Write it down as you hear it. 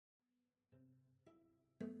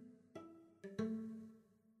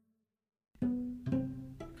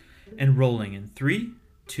And rolling in 3,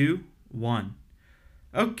 2, 1.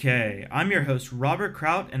 Okay, I'm your host, Robert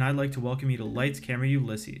Kraut, and I'd like to welcome you to Lights, Camera,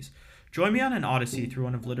 Ulysses. Join me on an odyssey through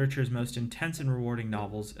one of literature's most intense and rewarding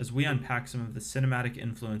novels as we unpack some of the cinematic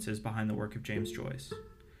influences behind the work of James Joyce.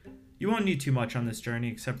 You won't need too much on this journey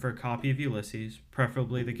except for a copy of Ulysses,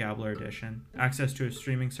 preferably the Gabler edition, access to a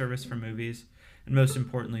streaming service for movies, and most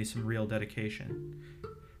importantly, some real dedication.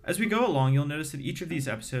 As we go along, you'll notice that each of these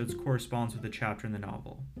episodes corresponds with a chapter in the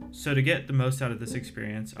novel. So to get the most out of this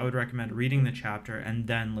experience, I would recommend reading the chapter and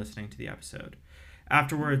then listening to the episode.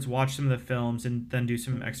 Afterwards, watch some of the films and then do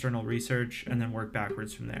some external research and then work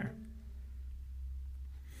backwards from there.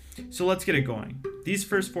 So let's get it going. These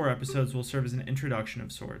first 4 episodes will serve as an introduction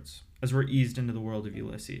of sorts, as we're eased into the world of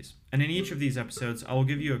Ulysses. And in each of these episodes, I will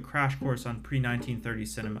give you a crash course on pre-1930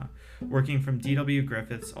 cinema, working from D.W.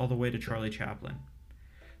 Griffiths all the way to Charlie Chaplin.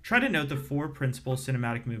 Try to note the 4 principal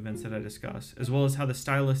cinematic movements that I discuss, as well as how the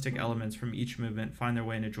stylistic elements from each movement find their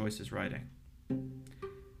way into Joyce's writing.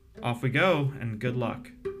 Off we go, and good luck.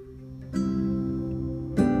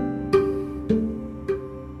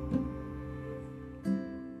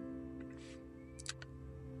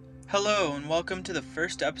 Hello, and welcome to the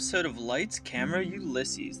first episode of Lights, Camera,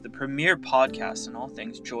 Ulysses, the premier podcast on all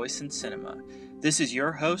things Joyce and cinema. This is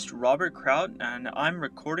your host, Robert Kraut, and I'm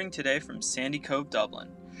recording today from Sandy Cove, Dublin.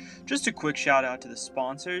 Just a quick shout out to the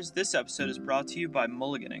sponsors. This episode is brought to you by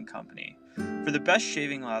Mulligan & Company. For the best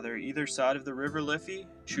shaving lather either side of the River Liffey,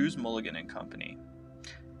 choose Mulligan & Company.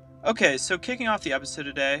 Okay, so kicking off the episode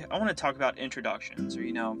today, I want to talk about introductions,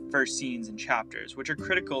 or first scenes and chapters, which are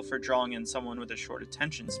critical for drawing in someone with a short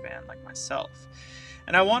attention span like myself.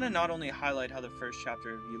 And I want to not only highlight how the first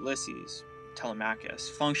chapter of Ulysses, Telemachus,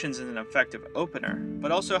 functions as an effective opener,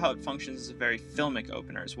 but also how it functions as a very filmic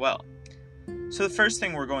opener as well. So the first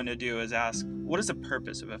thing we're going to do is ask, what is the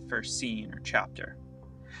purpose of a first scene or chapter?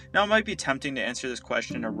 Now, it might be tempting to answer this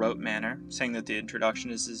question in a rote manner, saying that the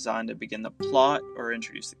introduction is designed to begin the plot or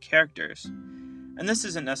introduce the characters. And this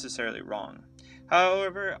isn't necessarily wrong.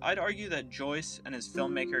 However, I'd argue that Joyce and his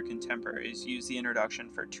filmmaker contemporaries use the introduction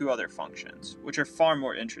for 2 other functions, which are far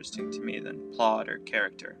more interesting to me than plot or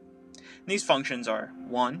character. And these functions are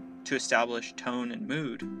 1, to establish tone and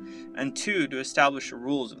mood, and 2, to establish the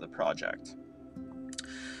rules of the project.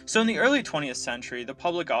 So in the early 20th century, the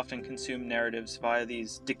public often consumed narratives via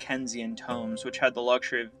these Dickensian tomes, which had the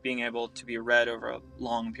luxury of being able to be read over a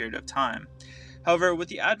long period of time. However, with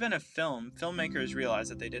the advent of film, filmmakers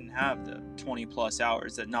realized that they didn't have the 20-plus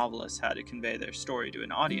hours that novelists had to convey their story to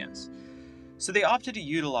an audience. So they opted to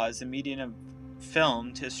utilize the medium of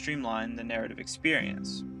film to streamline the narrative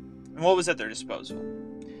experience. And what was at their disposal?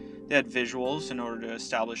 They had visuals in order to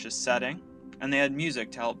establish a setting, and they had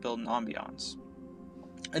music to help build an ambiance.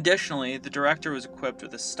 Additionally, the director was equipped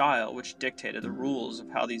with a style which dictated the rules of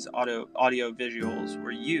how these audio visuals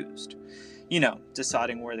were used.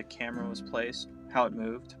 Deciding where the camera was placed, how it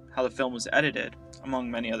moved, how the film was edited, among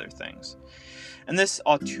many other things. And this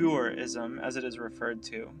auteurism, as it is referred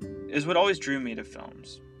to, is what always drew me to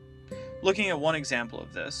films. Looking at one example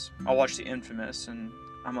of this, I watched the infamous and,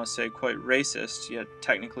 I must say, quite racist, yet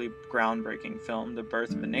technically groundbreaking film, The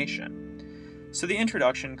Birth of a Nation. So the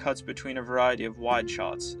introduction cuts between a variety of wide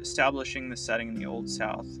shots, establishing the setting in the Old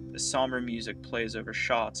South, as somber music plays over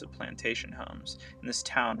shots of plantation homes in this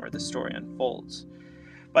town where the story unfolds.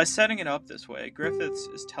 By setting it up this way, Griffiths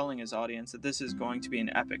is telling his audience that this is going to be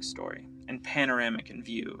an epic story, and panoramic in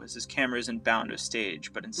view, as his camera isn't bound to a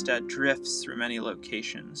stage, but instead drifts through many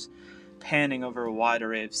locations, panning over a wide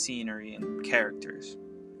array of scenery and characters.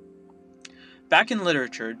 Back in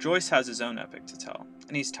literature, Joyce has his own epic to tell,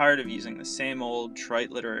 and he's tired of using the same old, trite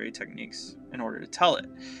literary techniques in order to tell it.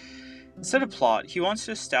 Instead of plot, he wants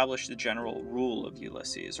to establish the general rule of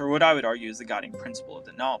Ulysses, or what I would argue is the guiding principle of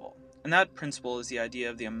the novel. And that principle is the idea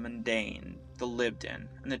of the mundane, the lived in,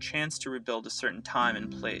 and the chance to rebuild a certain time and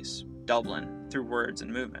place, Dublin, through words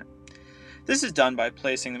and movement. This is done by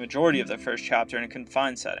placing the majority of the first chapter in a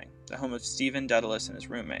confined setting, the home of Stephen Dedalus and his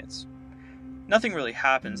roommates. Nothing really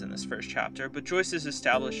happens in this first chapter, but Joyce is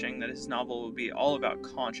establishing that his novel will be all about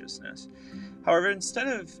consciousness. However, instead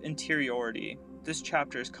of interiority, this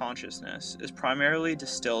chapter's consciousness is primarily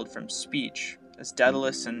distilled from speech, as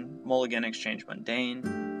Dedalus and Mulligan exchange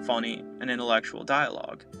mundane, funny, and intellectual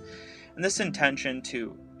dialogue. And this intention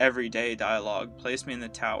to everyday dialogue placed me in the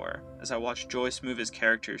tower as I watched Joyce move his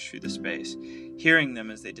characters through the space, hearing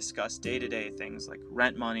them as they discuss day-to-day things like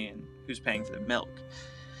rent money and who's paying for the milk.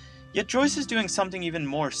 Yet Joyce is doing something even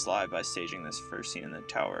more sly by staging this first scene in the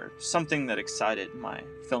tower, something that excited my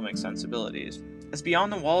filmic sensibilities, as beyond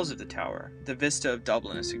the walls of the tower, the vista of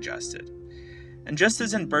Dublin is suggested. And just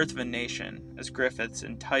as in Birth of a Nation, as Griffiths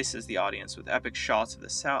entices the audience with epic shots of the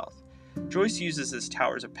South, Joyce uses this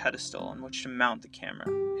tower as a pedestal on which to mount the camera,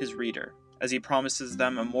 his reader, as he promises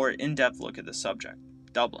them a more in-depth look at the subject,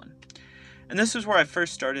 Dublin. And this was where I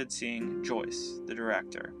first started seeing Joyce, the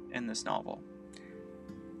director, in this novel.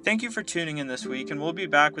 Thank you for tuning in this week, and we'll be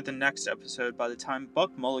back with the next episode by the time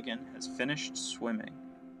Buck Mulligan has finished swimming.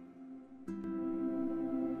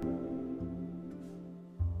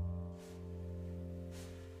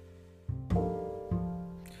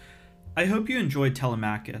 I hope you enjoyed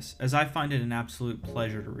Telemachus, as I find it an absolute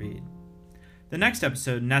pleasure to read. The next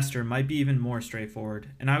episode, Nestor, might be even more straightforward,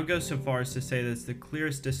 and I would go so far as to say that it's the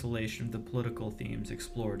clearest distillation of the political themes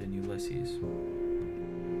explored in Ulysses.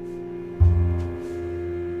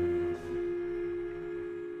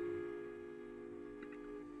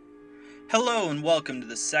 Hello and welcome to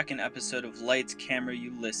the second episode of Lights, Camera,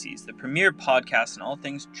 Ulysses, the premier podcast on all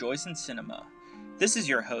things Joyce and cinema. This is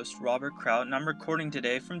your host, Robert Kraut, and I'm recording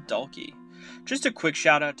today from Dalkey. Just a quick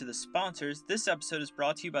shout out to the sponsors. This episode is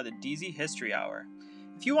brought to you by the DZ History Hour.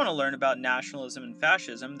 If you want to learn about nationalism and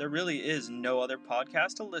fascism, there really is no other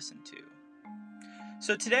podcast to listen to.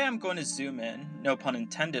 So today I'm going to zoom in, no pun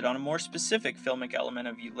intended, on a more specific filmic element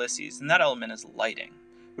of Ulysses, and that element is lighting,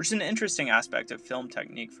 which is an interesting aspect of film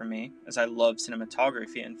technique for me, as I love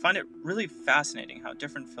cinematography and find it really fascinating how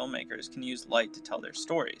different filmmakers can use light to tell their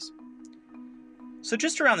stories. So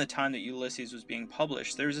just around the time that Ulysses was being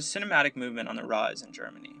published, there was a cinematic movement on the rise in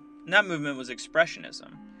Germany, and that movement was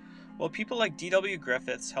Expressionism. While people like D.W.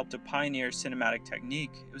 Griffiths helped to pioneer cinematic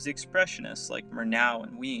technique, it was Expressionists like Murnau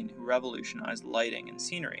and Wien who revolutionized lighting and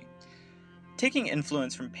scenery. Taking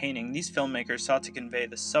influence from painting, these filmmakers sought to convey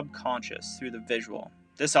the subconscious through the visual.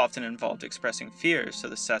 This often involved expressing fears, so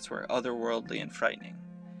the sets were otherworldly and frightening.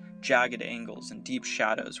 Jagged angles and deep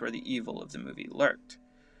shadows where the evil of the movie lurked.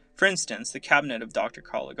 For instance, The Cabinet of Dr.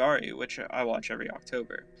 Caligari, which I watch every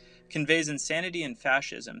October, conveys insanity and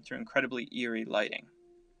fascism through incredibly eerie lighting.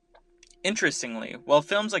 Interestingly, while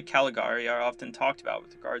films like Caligari are often talked about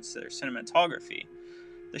with regards to their cinematography,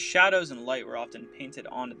 the shadows and light were often painted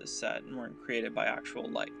onto the set and weren't created by actual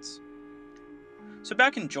lights. So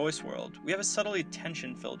back in Joyce World, we have a subtly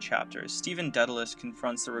tension-filled chapter as Stephen Dedalus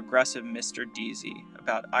confronts the regressive Mr. Deasy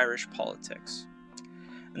about Irish politics.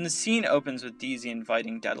 And the scene opens with Deasy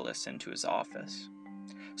inviting Dedalus into his office.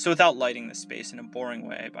 So without lighting the space in a boring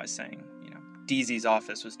way by saying, Deasy's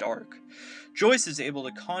office was dark, Joyce is able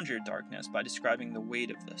to conjure darkness by describing the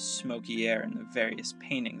weight of the smoky air and the various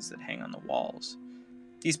paintings that hang on the walls.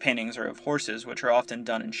 These paintings are of horses, which are often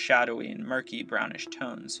done in shadowy and murky brownish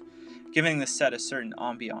tones, giving the set a certain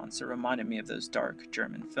ambiance that reminded me of those dark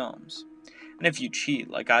German films. And if you cheat,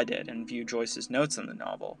 like I did, and view Joyce's notes on the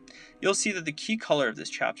novel, you'll see that the key color of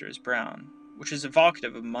this chapter is brown, which is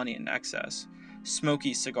evocative of money and excess,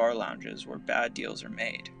 smoky cigar lounges where bad deals are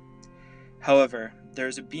made. However, there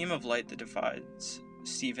is a beam of light that divides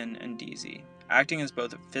Stephen and Deasy, acting as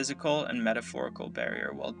both a physical and metaphorical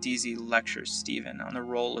barrier while Deasy lectures Stephen on the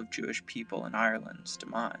role of Jewish people in Ireland's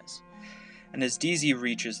demise. And as Deasy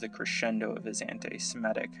reaches the crescendo of his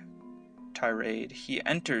anti-Semitic tirade, he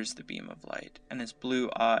enters the beam of light, and his blue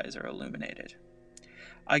eyes are illuminated.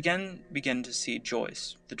 I again begin to see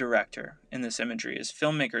Joyce, the director, in this imagery, as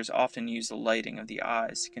filmmakers often use the lighting of the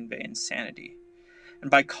eyes to convey insanity. And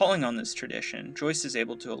by calling on this tradition, Joyce is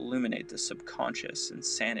able to illuminate the subconscious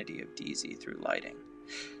insanity of Deasy through lighting.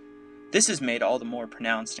 This is made all the more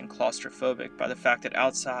pronounced and claustrophobic by the fact that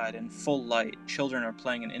outside, in full light, children are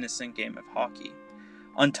playing an innocent game of hockey,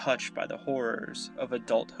 untouched by the horrors of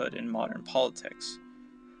adulthood in modern politics.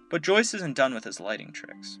 But Joyce isn't done with his lighting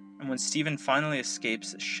tricks, and when Stephen finally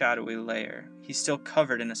escapes the shadowy lair, he's still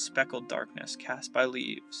covered in a speckled darkness cast by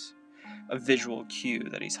leaves, a visual cue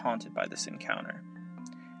that he's haunted by this encounter.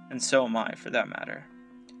 And so am I, for that matter.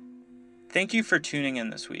 Thank you for tuning in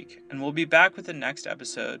this week, and we'll be back with the next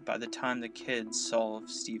episode by the time the kids solve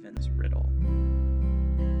Stephen's riddle.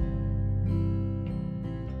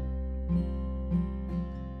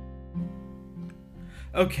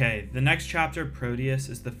 Okay, the next chapter, Proteus,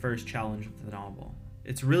 is the first challenge of the novel.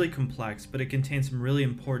 It's really complex, but it contains some really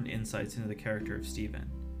important insights into the character of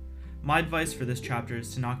Stephen. My advice for this chapter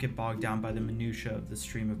is to not get bogged down by the minutiae of the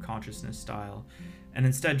stream of consciousness style, and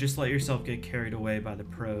instead just let yourself get carried away by the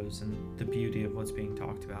prose and the beauty of what's being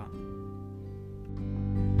talked about.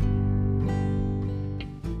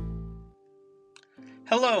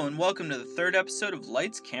 Hello, and welcome to the third episode of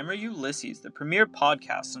Lights, Camera, Ulysses, the premier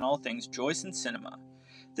podcast on all things Joyce and cinema.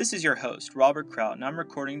 This is your host, Robert Kraut, and I'm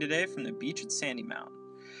recording today from the beach at Sandymount.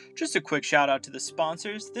 Just a quick shout out to the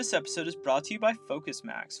sponsors. This episode is brought to you by Focus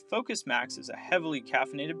Max. Focus Max is a heavily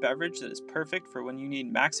caffeinated beverage that is perfect for when you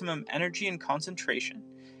need maximum energy and concentration.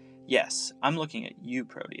 Yes, I'm looking at you,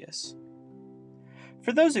 Proteus.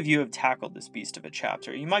 For those of you who have tackled this beast of a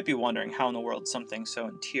chapter, you might be wondering how in the world something so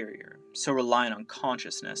interior, so reliant on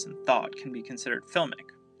consciousness and thought, can be considered filmic.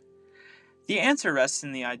 The answer rests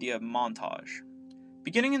in the idea of montage.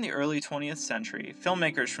 Beginning in the early 20th century,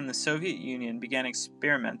 filmmakers from the Soviet Union began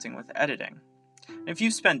experimenting with editing. And if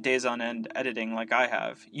you've spent days on end editing like I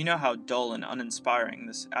have, you know how dull and uninspiring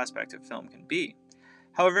this aspect of film can be.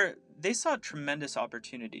 However, they saw tremendous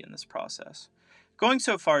opportunity in this process, going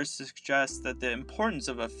so far as to suggest that the importance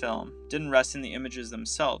of a film didn't rest in the images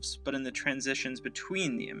themselves, but in the transitions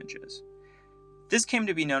between the images. This came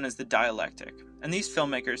to be known as the dialectic, and these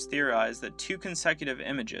filmmakers theorized that two consecutive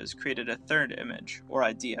images created a third image, or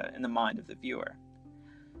idea, in the mind of the viewer.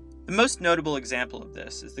 The most notable example of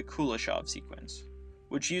this is the Kuleshov sequence,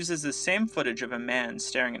 which uses the same footage of a man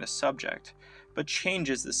staring at a subject, but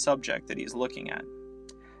changes the subject that he's looking at.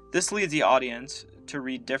 This leads the audience to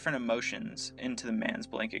read different emotions into the man's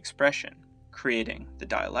blank expression, creating the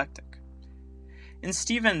dialectic. In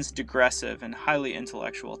Stephen's digressive and highly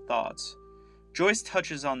intellectual thoughts, Joyce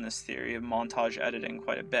touches on this theory of montage editing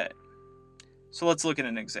quite a bit. So let's look at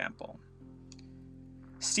an example.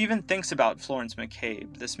 Stephen thinks about Florence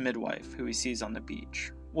McCabe, this midwife who he sees on the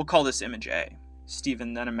beach. We'll call this image A.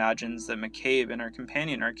 Stephen then imagines that McCabe and her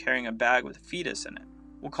companion are carrying a bag with a fetus in it.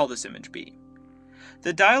 We'll call this image B.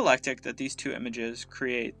 The dialectic that these two images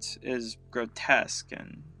create is grotesque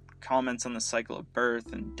and comments on the cycle of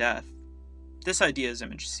birth and death. This idea is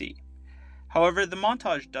image C. However, the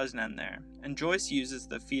montage doesn't end there, and Joyce uses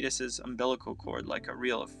the fetus's umbilical cord like a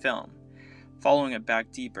reel of film, following it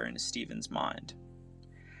back deeper into Stephen's mind.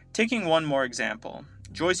 Taking one more example,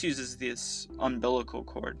 Joyce uses this umbilical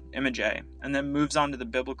cord, image A, and then moves on to the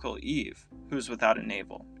biblical Eve, who is without a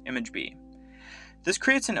navel, image B. This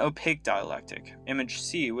creates an opaque dialectic, image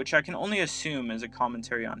C, which I can only assume is a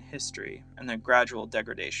commentary on history and the gradual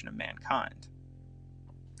degradation of mankind.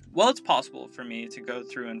 While it's possible for me to go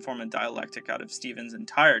through and form a dialectic out of Stephen's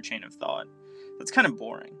entire chain of thought, that's kind of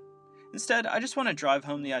boring. Instead, I just want to drive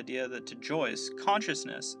home the idea that to Joyce,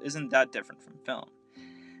 consciousness isn't that different from film.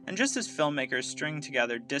 And just as filmmakers string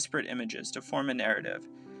together disparate images to form a narrative,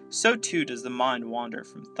 so too does the mind wander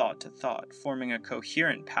from thought to thought, forming a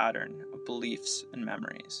coherent pattern of beliefs and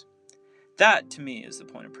memories. That, to me, is the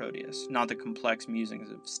point of Proteus, not the complex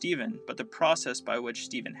musings of Stephen, but the process by which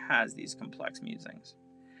Stephen has these complex musings.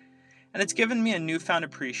 And it's given me a newfound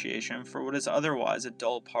appreciation for what is otherwise a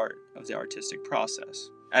dull part of the artistic process,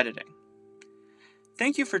 editing.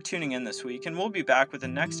 Thank you for tuning in this week, and we'll be back with the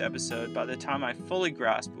next episode by the time I fully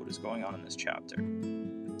grasp what is going on in this chapter.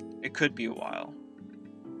 It could be a while.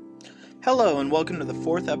 Hello, and welcome to the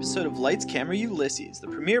 4th episode of Lights, Camera, Ulysses, the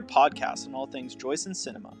premier podcast on all things Joyce and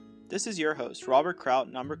cinema. This is your host, Robert Kraut,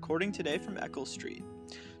 and I'm recording today from Eccles Street.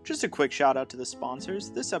 Just a quick shout out to the sponsors.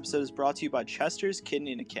 This episode is brought to you by Chester's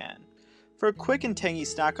Kidney in a Can. For a quick and tangy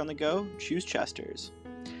snack on the go, choose Chester's.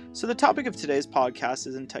 So the topic of today's podcast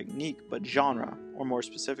isn't technique, but genre, or more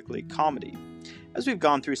specifically, comedy. As we've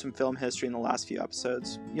gone through some film history in the last few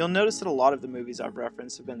episodes, you'll notice that a lot of the movies I've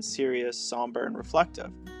referenced have been serious, somber, and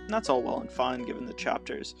reflective. And that's all well and fine given the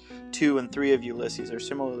chapters 2 and 3 of Ulysses are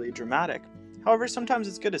similarly dramatic. However, sometimes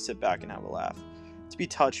it's good to sit back and have a laugh, to be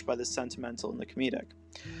touched by the sentimental and the comedic.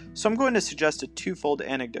 So I'm going to suggest a twofold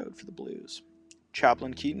anecdote for the blues.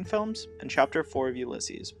 Chaplin Keaton films, and Chapter 4 of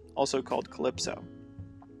Ulysses, also called Calypso.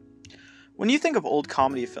 When you think of old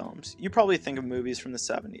comedy films, you probably think of movies from the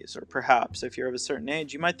 70s, or perhaps, if you're of a certain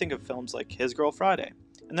age, you might think of films like His Girl Friday.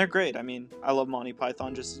 And they're great. I mean, I love Monty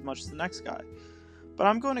Python just as much as the next guy. But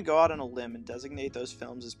I'm going to go out on a limb and designate those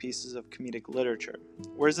films as pieces of comedic literature,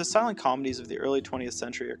 whereas the silent comedies of the early 20th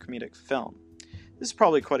century are comedic film. This is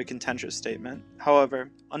probably quite a contentious statement.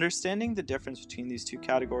 However, understanding the difference between these two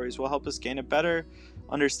categories will help us gain a better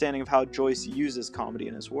understanding of how Joyce uses comedy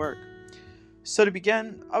in his work. So to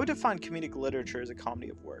begin, I would define comedic literature as a comedy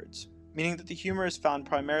of words, meaning that the humor is found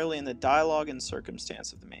primarily in the dialogue and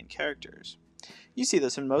circumstance of the main characters. You see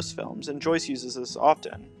this in most films, and Joyce uses this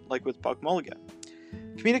often, like with Buck Mulligan.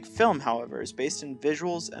 Comedic film, however, is based in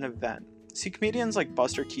visuals and event. See, comedians like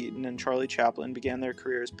Buster Keaton and Charlie Chaplin began their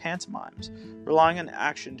careers as pantomimes, relying on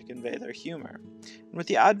action to convey their humor. And with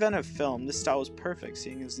the advent of film, this style was perfect,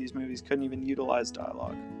 seeing as these movies couldn't even utilize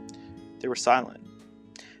dialogue. They were silent.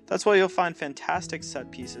 That's why you'll find fantastic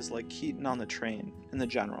set pieces like Keaton on the Train in The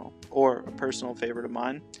General, or, a personal favorite of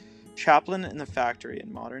mine, Chaplin in The Factory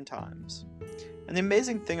in Modern Times. And the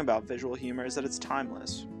amazing thing about visual humor is that it's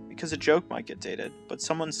timeless, because a joke might get dated, but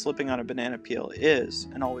someone slipping on a banana peel is,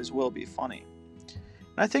 and always will be, funny.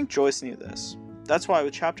 And I think Joyce knew this. That's why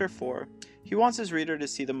with Chapter 4, he wants his reader to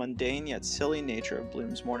see the mundane yet silly nature of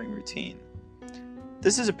Bloom's morning routine.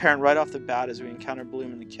 This is apparent right off the bat as we encounter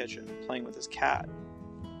Bloom in the kitchen, playing with his cat.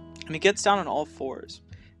 And he gets down on all fours,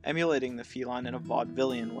 emulating the feline in a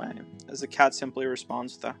vaudevillian way, as the cat simply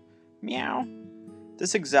responds with a meow.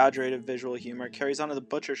 This exaggerated visual humor carries on to the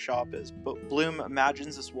butcher shop as Bloom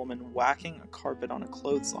imagines this woman whacking a carpet on a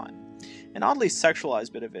clothesline, an oddly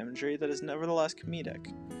sexualized bit of imagery that is nevertheless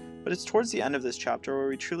comedic. But it's towards the end of this chapter where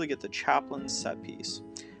we truly get the chaplain's set piece.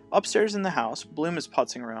 Upstairs in the house, Bloom is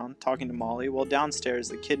putzing around, talking to Molly, while downstairs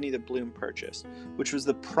the kidney that Bloom purchased, which was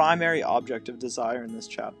the primary object of desire in this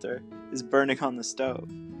chapter, is burning on the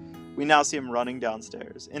stove. We now see him running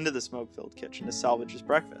downstairs, into the smoke-filled kitchen to salvage his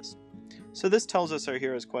breakfast. So this tells us our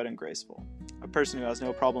hero is quite ungraceful, a person who has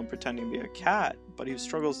no problem pretending to be a cat, but who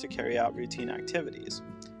struggles to carry out routine activities.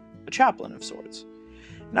 A chaplain of sorts.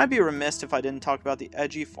 And I'd be remiss if I didn't talk about the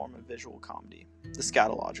edgy form of visual comedy, the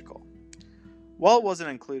scatological. While it wasn't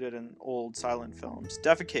included in old silent films,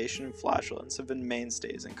 defecation and flatulence have been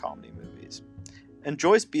mainstays in comedy movies. And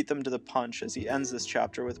Joyce beat them to the punch as he ends this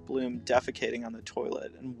chapter with Bloom defecating on the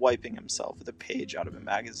toilet and wiping himself with a page out of a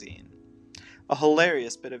magazine. A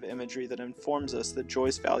hilarious bit of imagery that informs us that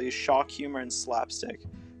Joyce values shock humor and slapstick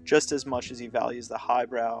just as much as he values the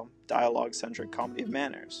highbrow, dialogue-centric comedy of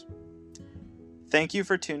manners. Thank you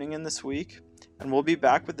for tuning in this week, and we'll be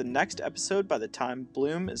back with the next episode by the time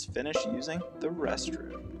Bloom is finished using the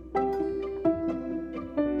restroom.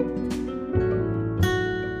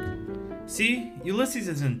 See, Ulysses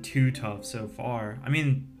isn't too tough so far. I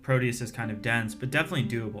mean, Proteus is kind of dense, but definitely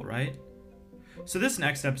doable, right? So this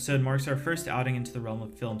next episode marks our first outing into the realm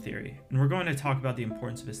of film theory, and we're going to talk about the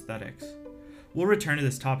importance of aesthetics. We'll return to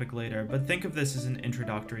this topic later, but think of this as an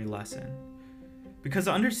introductory lesson. Because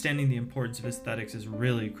understanding the importance of aesthetics is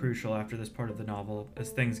really crucial after this part of the novel, as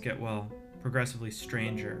things get, well, progressively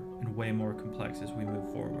stranger and way more complex as we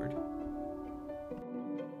move forward.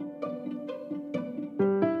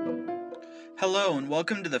 Hello, and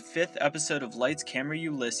welcome to the 5th episode of Lights, Camera,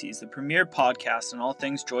 Ulysses, the premier podcast on all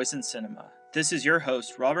things Joyce and cinema. This is your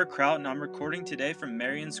host, Robert Kraut, and I'm recording today from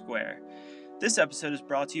Marion Square. This episode is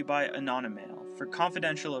brought to you by Anonymail. For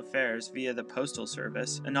confidential affairs via the Postal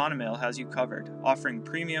Service, Anonymail has you covered, offering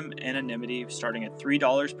premium anonymity starting at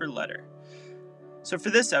 $3 per letter. So for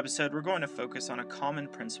this episode, we're going to focus on a common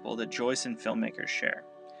principle that Joyce and filmmakers share.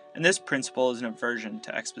 And this principle is an aversion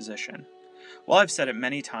to exposition. While I've said it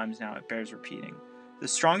many times now, it bears repeating. The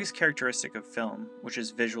strongest characteristic of film, which is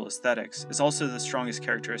visual aesthetics, is also the strongest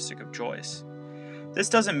characteristic of Joyce. This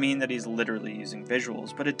doesn't mean that he's literally using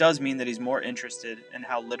visuals, but it does mean that he's more interested in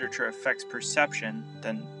how literature affects perception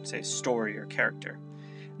than, say, story or character.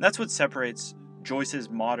 And that's what separates Joyce's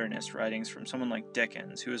modernist writings from someone like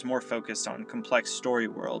Dickens, who is more focused on complex story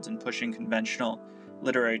worlds and pushing conventional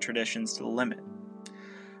literary traditions to the limit.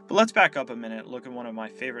 But let's back up a minute and look at one of my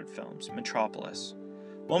favorite films, Metropolis.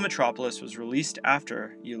 While Metropolis was released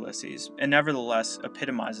after Ulysses, it nevertheless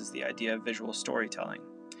epitomizes the idea of visual storytelling.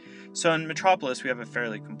 So in Metropolis, we have a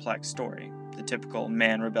fairly complex story, the typical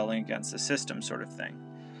man rebelling against the system sort of thing.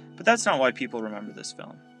 But that's not why people remember this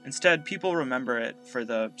film. Instead, people remember it for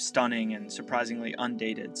the stunning and surprisingly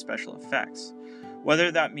undated special effects,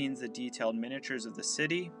 whether that means the detailed miniatures of the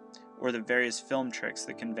city or the various film tricks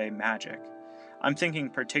that convey magic. I'm thinking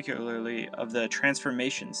particularly of the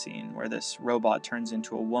transformation scene where this robot turns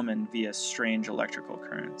into a woman via strange electrical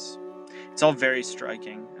currents. It's all very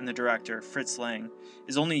striking, and the director, Fritz Lang,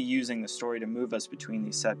 is only using the story to move us between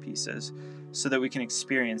these set pieces so that we can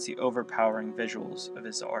experience the overpowering visuals of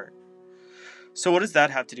his art. So what does that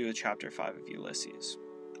have to do with Chapter 5 of Ulysses?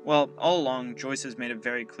 Well, all along, Joyce has made it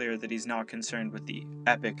very clear that he's not concerned with the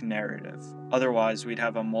epic narrative. Otherwise, we'd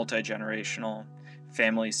have a multi-generational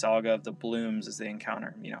family saga of the Blooms as they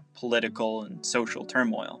encounter, political and social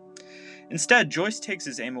turmoil. Instead, Joyce takes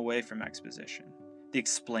his aim away from exposition, the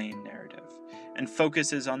explained narrative, and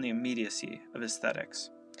focuses on the immediacy of aesthetics.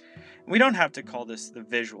 We don't have to call this the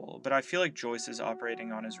visual, but I feel like Joyce is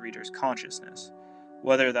operating on his reader's consciousness,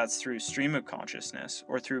 whether that's through stream of consciousness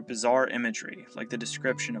or through bizarre imagery like the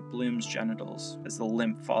description of Bloom's genitals as the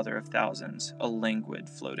limp father of thousands, a languid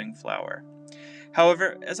floating flower.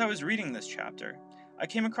 However, as I was reading this chapter, I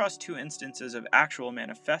came across 2 instances of actual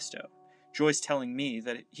manifesto, Joyce telling me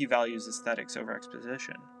that he values aesthetics over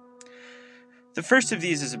exposition. The first of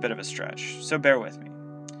these is a bit of a stretch, so bear with me.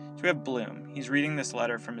 So we have Bloom. He's reading this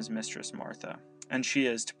letter from his mistress Martha, and she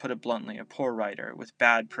is, to put it bluntly, a poor writer with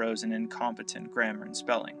bad prose and incompetent grammar and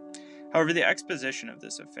spelling. However, the exposition of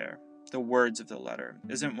this affair the words of the letter,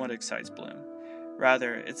 isn't what excites Bloom.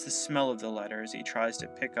 Rather, it's the smell of the letter as he tries to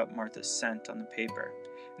pick up Martha's scent on the paper,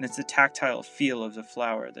 and it's the tactile feel of the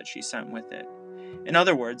flower that she sent with it. In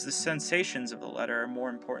other words, the sensations of the letter are more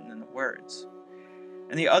important than the words.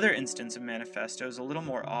 And the other instance of manifesto is a little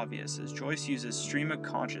more obvious, as Joyce uses stream of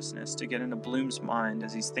consciousness to get into Bloom's mind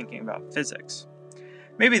as he's thinking about physics.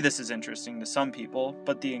 Maybe this is interesting to some people,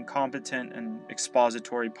 but the incompetent and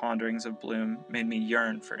expository ponderings of Bloom made me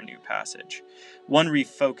yearn for a new passage, one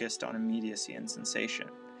refocused on immediacy and sensation.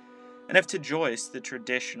 And if to Joyce the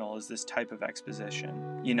traditional is this type of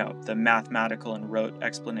exposition, the mathematical and rote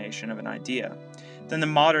explanation of an idea, then the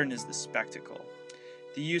modern is the spectacle,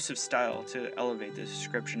 the use of style to elevate the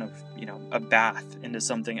description of, a bath into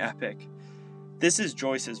something epic. This is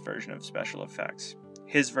Joyce's version of special effects,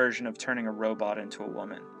 his version of turning a robot into a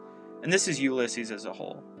woman. And this is Ulysses as a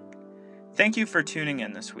whole. Thank you for tuning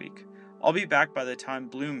in this week. I'll be back by the time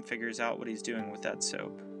Bloom figures out what he's doing with that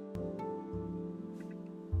soap.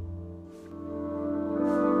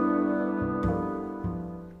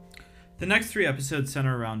 The next 3 episodes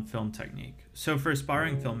center around film technique. So for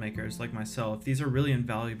aspiring filmmakers like myself, these are really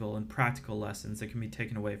invaluable and practical lessons that can be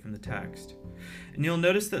taken away from the text. And you'll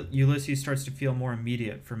notice that Ulysses starts to feel more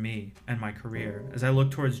immediate for me and my career as I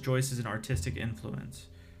look towards Joyce as an artistic influence,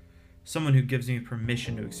 someone who gives me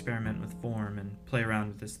permission to experiment with form and play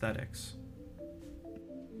around with aesthetics.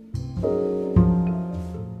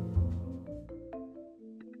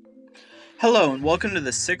 Hello, and welcome to the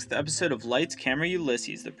 6th episode of Lights, Camera,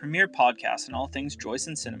 Ulysses, the premier podcast on all things Joyce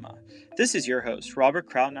and cinema. This is your host, Robert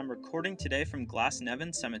Kraut, and I'm recording today from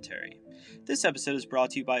Glasnevin Cemetery. This episode is brought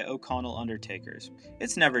to you by O'Connell Undertakers.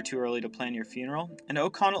 It's never too early to plan your funeral, and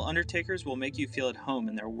O'Connell Undertakers will make you feel at home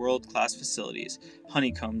in their world-class facilities,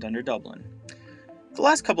 honeycombed under Dublin. The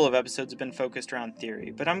last couple of episodes have been focused around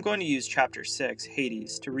theory, but I'm going to use Chapter 6,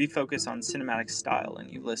 Hades, to refocus on cinematic style in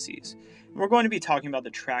Ulysses. And we're going to be talking about the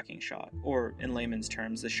tracking shot, or in layman's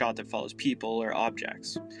terms, the shot that follows people or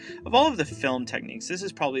objects. Of all of the film techniques, this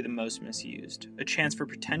is probably the most misused, a chance for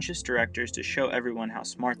pretentious directors to show everyone how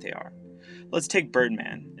smart they are. Let's take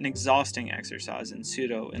Birdman, an exhausting exercise in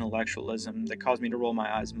pseudo-intellectualism that caused me to roll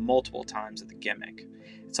my eyes multiple times at the gimmick.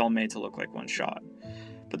 It's all made to look like one shot.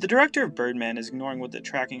 But the director of Birdman is ignoring what the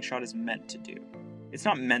tracking shot is meant to do. It's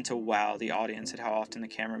not meant to wow the audience at how often the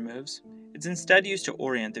camera moves. It's instead used to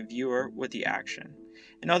orient the viewer with the action.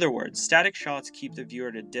 In other words, static shots keep the viewer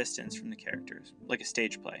at a distance from the characters, like a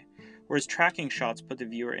stage play, whereas tracking shots put the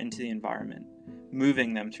viewer into the environment,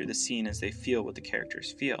 moving them through the scene as they feel what the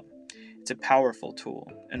characters feel. It's a powerful tool,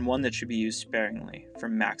 and one that should be used sparingly for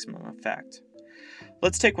maximum effect.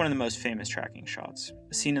 Let's take one of the most famous tracking shots,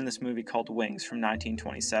 a scene in this movie called Wings from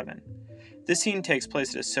 1927. This scene takes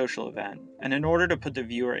place at a social event, and in order to put the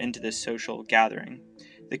viewer into this social gathering,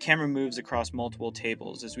 the camera moves across multiple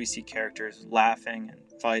tables as we see characters laughing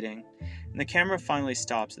and fighting, and the camera finally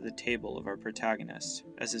stops at the table of our protagonist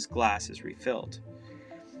as his glass is refilled.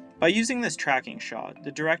 By using this tracking shot,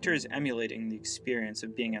 the director is emulating the experience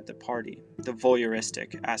of being at the party, the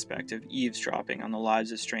voyeuristic aspect of eavesdropping on the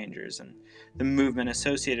lives of strangers, and the movement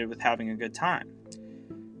associated with having a good time.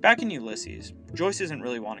 Back in Ulysses, Joyce isn't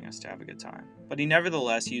really wanting us to have a good time, but he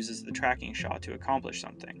nevertheless uses the tracking shot to accomplish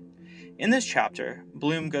something. In this chapter,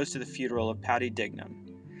 Bloom goes to the funeral of Paddy Dignam.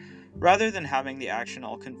 Rather than having the action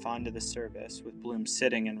all confined to the service, with Bloom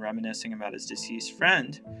sitting and reminiscing about his deceased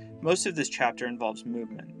friend, most of this chapter involves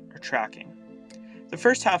movement, or tracking. The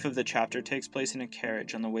first half of the chapter takes place in a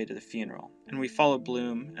carriage on the way to the funeral, and we follow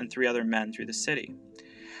Bloom and 3 other men through the city.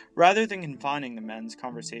 Rather than confining the men's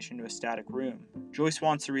conversation to a static room, Joyce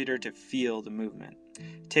wants the reader to feel the movement,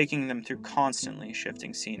 taking them through constantly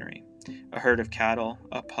shifting scenery. A herd of cattle,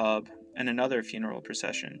 a pub, and another funeral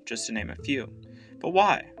procession, just to name a few. But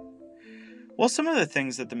why? Well, some of the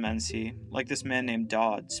things that the men see, like this man named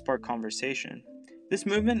Dodd, spark conversation. This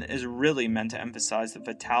movement is really meant to emphasize the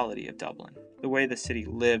vitality of Dublin, the way the city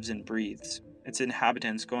lives and breathes, its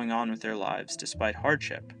inhabitants going on with their lives despite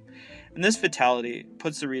hardship. And this vitality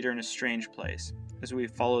puts the reader in a strange place, as we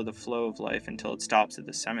follow the flow of life until it stops at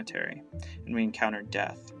the cemetery, and we encounter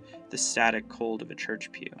death, the static cold of a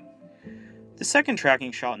church pew. The second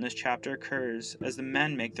tracking shot in this chapter occurs as the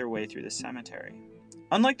men make their way through the cemetery.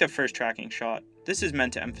 Unlike the first tracking shot, this is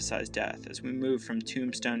meant to emphasize death as we move from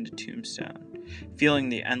tombstone to tombstone, feeling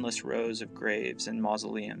the endless rows of graves and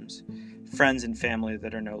mausoleums, friends and family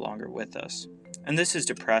that are no longer with us. And this is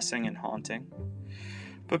depressing and haunting.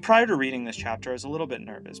 But prior to reading this chapter, I was a little bit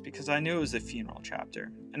nervous because I knew it was the funeral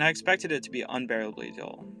chapter, and I expected it to be unbearably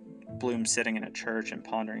dull. Bloom sitting in a church and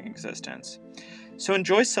pondering existence. So when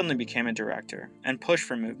Joyce suddenly became a director and pushed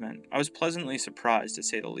for movement, I was pleasantly surprised, to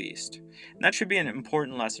say the least. And that should be an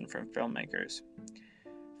important lesson for filmmakers.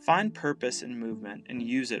 Find purpose in movement and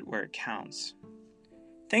use it where it counts.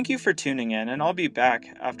 Thank you for tuning in, and I'll be back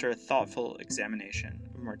after a thoughtful examination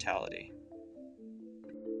of mortality.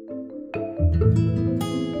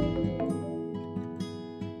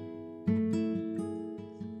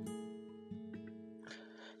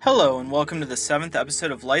 Hello, and welcome to the 7th episode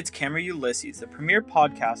of Lights, Camera, Ulysses, the premier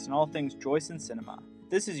podcast on all things Joyce and cinema.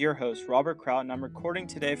 This is your host, Robert Kraut, and I'm recording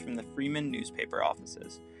today from the Freeman newspaper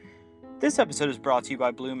offices. This episode is brought to you by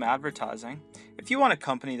Bloom Advertising. If you want a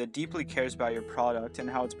company that deeply cares about your product and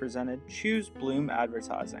how it's presented, choose Bloom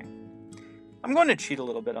Advertising. I'm going to cheat a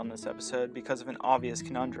little bit on this episode because of an obvious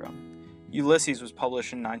conundrum. Ulysses was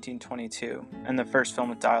published in 1922, and the first film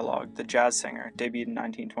with dialogue, The Jazz Singer, debuted in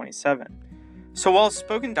 1927. So while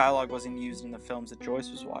spoken dialogue wasn't used in the films that Joyce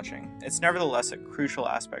was watching, it's nevertheless a crucial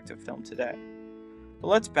aspect of film today. But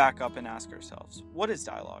let's back up and ask ourselves, what is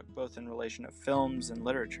dialogue, both in relation to films and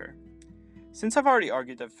literature? Since I've already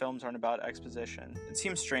argued that films aren't about exposition, it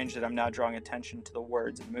seems strange that I'm now drawing attention to the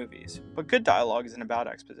words in movies. But good dialogue isn't about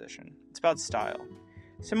exposition, it's about style.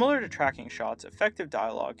 Similar to tracking shots, effective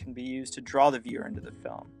dialogue can be used to draw the viewer into the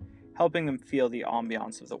film, helping them feel the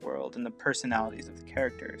ambiance of the world and the personalities of the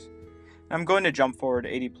characters. I'm going to jump forward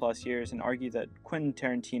 80 plus years and argue that Quentin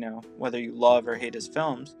Tarantino, whether you love or hate his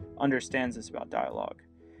films, understands this about dialogue.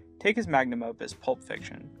 Take his magnum opus, Pulp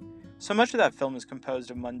Fiction. So much of that film is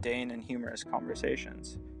composed of mundane and humorous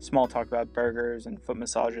conversations. Small talk about burgers and foot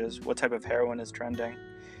massages, what type of heroin is trending.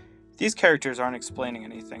 These characters aren't explaining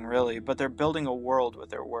anything really, but they're building a world with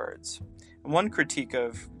their words. And one critique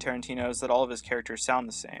of Tarantino is that all of his characters sound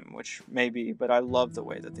the same, which may be, but I love the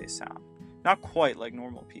way that they sound. Not quite like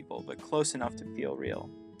normal people, but close enough to feel real.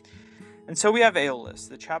 And so we have Aeolus,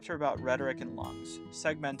 the chapter about rhetoric and lungs,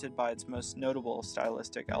 segmented by its most notable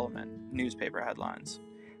stylistic element, newspaper headlines.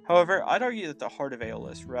 However, I'd argue that the heart of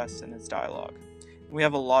Aeolus rests in its dialogue. We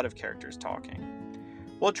have a lot of characters talking.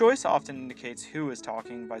 While Joyce often indicates who is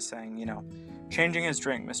talking by saying, changing his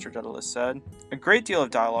drink, Mr. Daedalus said, a great deal of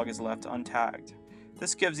dialogue is left untagged.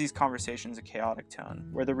 This gives these conversations a chaotic tone,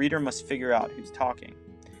 where the reader must figure out who's talking.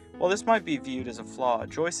 While this might be viewed as a flaw,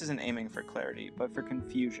 Joyce isn't aiming for clarity, but for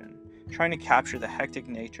confusion, trying to capture the hectic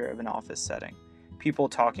nature of an office setting, people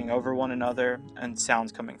talking over one another, and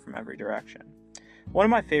sounds coming from every direction. One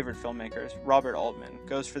of my favorite filmmakers, Robert Altman,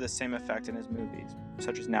 goes for the same effect in his movies,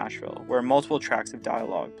 such as Nashville, where multiple tracks of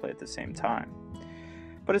dialogue play at the same time.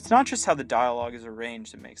 But it's not just how the dialogue is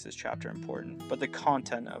arranged that makes this chapter important, but the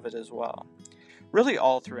content of it as well. Really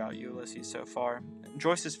all throughout Ulysses so far,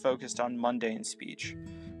 Joyce is focused on mundane speech,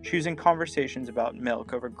 choosing conversations about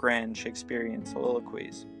milk over grand Shakespearean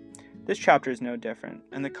soliloquies. This chapter is no different,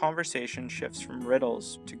 and the conversation shifts from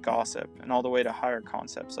riddles to gossip and all the way to higher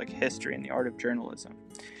concepts like history and the art of journalism.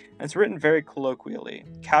 And it's written very colloquially,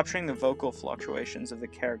 capturing the vocal fluctuations of the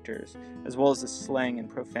characters as well as the slang and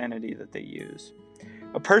profanity that they use.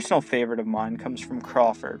 A personal favorite of mine comes from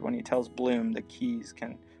Crawford when he tells Bloom that Keyes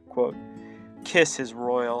can, quote, kiss his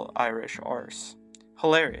royal Irish arse.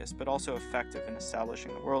 Hilarious, but also effective in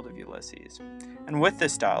establishing the world of Ulysses. And with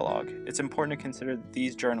this dialogue, it's important to consider that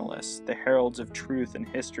these journalists, the heralds of truth and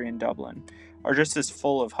history in Dublin, are just as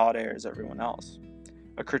full of hot air as everyone else.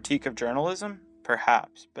 A critique of journalism?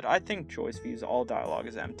 Perhaps, but I think Joyce views all dialogue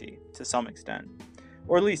as empty, to some extent,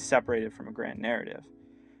 or at least separated from a grand narrative.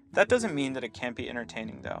 That doesn't mean that it can't be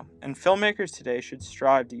entertaining though, and filmmakers today should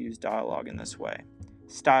strive to use dialogue in this way,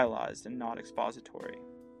 stylized and not expository.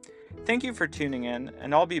 Thank you for tuning in,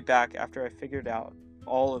 and I'll be back after I figured out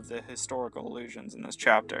all of the historical allusions in this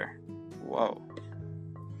chapter. Whoa.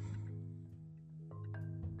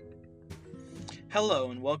 Hello,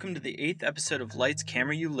 and welcome to the 8th episode of Lights,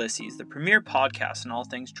 Camera, Ulysses, the premier podcast on all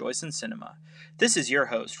things Joyce and cinema. This is your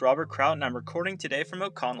host, Robert Kraut, and I'm recording today from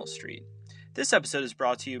O'Connell Street. This episode is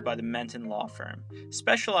brought to you by the Menton Law Firm.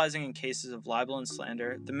 Specializing in cases of libel and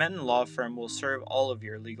slander, the Menton Law Firm will serve all of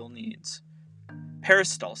your legal needs.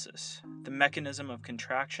 Peristalsis, the mechanism of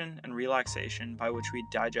contraction and relaxation by which we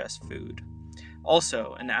digest food.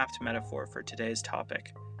 Also, an apt metaphor for today's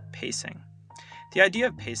topic, pacing. The idea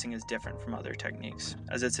of pacing is different from other techniques,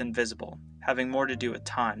 as it's invisible, having more to do with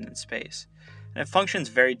time than space, and it functions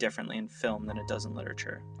very differently in film than it does in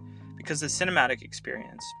literature. Because the cinematic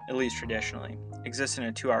experience, at least traditionally, exists in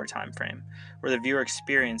a 2-hour time frame, where the viewer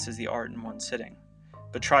experiences the art in one sitting.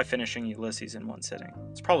 But try finishing Ulysses in one sitting.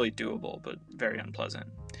 It's probably doable, but very unpleasant.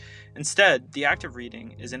 Instead, the act of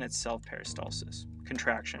reading is in itself peristalsis.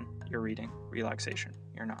 Contraction, you're reading. Relaxation,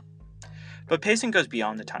 you're not. But pacing goes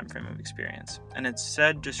beyond the time frame of experience, and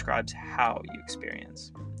instead describes how you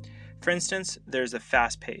experience. For instance, there's the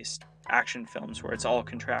fast-paced action films where it's all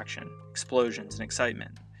contraction, explosions, and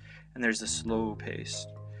excitement. And there's the slow-paced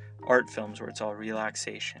art films where it's all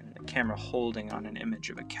relaxation, the camera holding on an image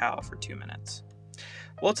of a cow for 2 minutes.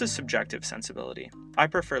 Well, it's a subjective sensibility. I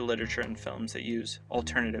prefer literature and films that use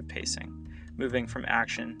alternative pacing, moving from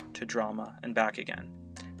action to drama and back again.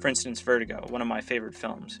 For instance, Vertigo, one of my favorite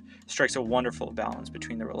films, strikes a wonderful balance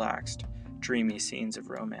between the relaxed, dreamy scenes of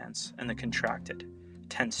romance and the contracted,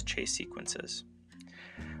 tense chase sequences.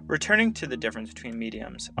 Returning to the difference between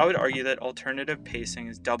mediums, I would argue that alternative pacing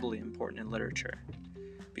is doubly important in literature,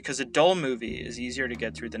 because a dull movie is easier to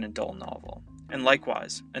get through than a dull novel. And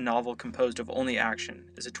likewise, a novel composed of only action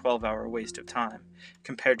is a 12-hour waste of time,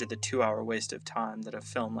 compared to the 2-hour waste of time that a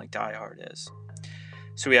film like Die Hard is.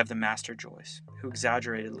 So we have the master Joyce, who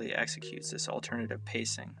exaggeratedly executes this alternative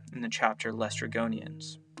pacing in the chapter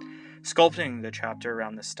Lestrygonians. Sculpting the chapter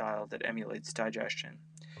around the style that emulates digestion,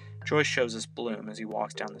 Joyce shows us Bloom as he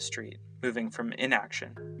walks down the street, moving from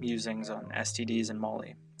inaction, musings on STDs and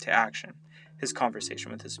Molly, to action, his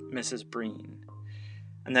conversation with his Mrs. Breen.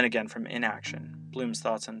 And then again from inaction, Bloom's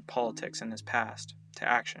thoughts on politics and his past, to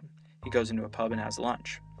action. He goes into a pub and has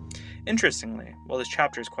lunch. Interestingly, while this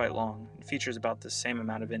chapter is quite long and features about the same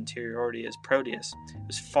amount of interiority as Proteus, it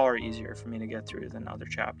was far easier for me to get through than other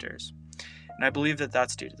chapters. And I believe that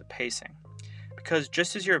that's due to the pacing. Because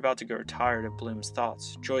just as you're about to grow tired of Bloom's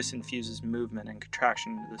thoughts, Joyce infuses movement and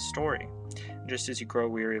contraction into the story. And just as you grow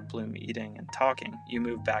weary of Bloom eating and talking, you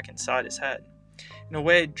move back inside his head. In a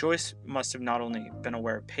way, Joyce must have not only been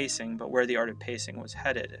aware of pacing, but where the art of pacing was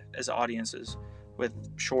headed as audiences with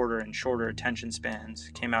shorter and shorter attention spans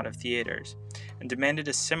came out of theaters and demanded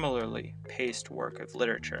a similarly paced work of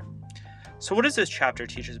literature. So what does this chapter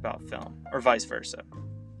teach us about film, or vice versa?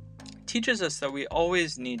 It teaches us that we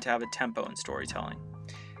always need to have a tempo in storytelling.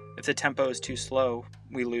 If the tempo is too slow,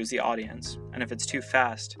 we lose the audience, and if it's too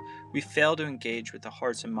fast, we fail to engage with the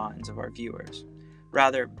hearts and minds of our viewers.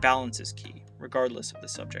 Rather, balance is key, regardless of the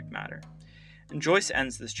subject matter. And Joyce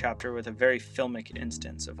ends this chapter with a very filmic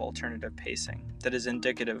instance of alternative pacing that is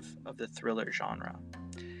indicative of the thriller genre.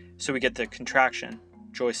 So we get the contraction,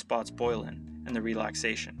 Joyce spots Boylan, and the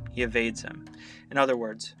relaxation, he evades him. In other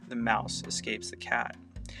words, the mouse escapes the cat.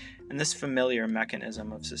 And this familiar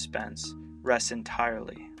mechanism of suspense rests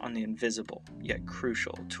entirely on the invisible yet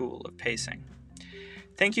crucial tool of pacing.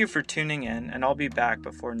 Thank you for tuning in, and I'll be back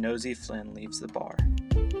before Nosy Flynn leaves the bar.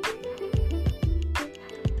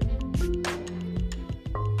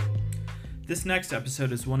 This next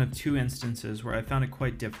episode is one of 2 instances where I found it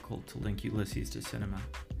quite difficult to link Ulysses to cinema.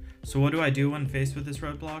 So what do I do when faced with this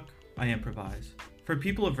roadblock? I improvise. For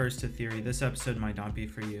people averse to theory, this episode might not be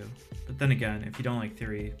for you. But then again, if you don't like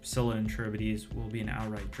theory, Scylla and Charybdis will be an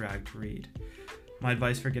outright drag to read. My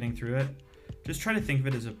advice for getting through it? Just try to think of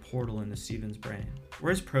it as a portal into Stephen's brain.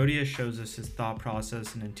 Whereas Proteus shows us his thought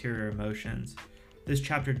process and interior emotions, this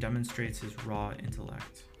chapter demonstrates his raw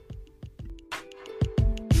intellect.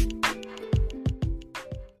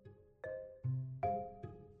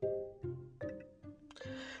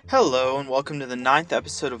 Hello, and welcome to the 9th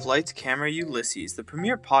episode of Lights, Camera, Ulysses, the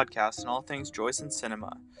premier podcast on all things Joyce and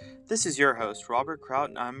cinema. This is your host, Robert Kraut,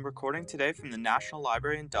 and I'm recording today from the National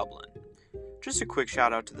Library in Dublin. Just a quick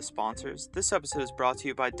shout out to the sponsors. This episode is brought to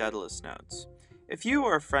you by Daedalus Notes. If you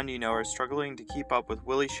or a friend you know are struggling to keep up with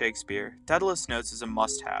Willie Shakespeare, Daedalus Notes is a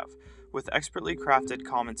must-have, with expertly crafted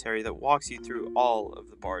commentary that walks you through all of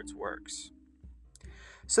the bard's works.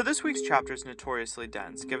 So this week's chapter is notoriously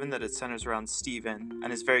dense, given that it centers around Stephen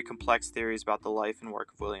and his very complex theories about the life and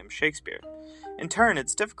work of William Shakespeare. In turn,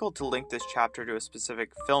 it's difficult to link this chapter to a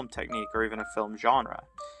specific film technique or even a film genre.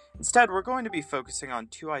 Instead, we're going to be focusing on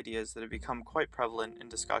 2 ideas that have become quite prevalent in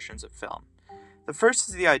discussions of film. The first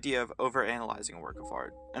is the idea of overanalyzing a work of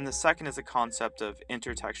art, and the second is the concept of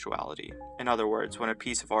intertextuality. In other words, when a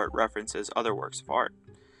piece of art references other works of art.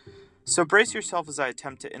 So brace yourself as I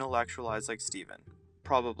attempt to intellectualize like Stephen.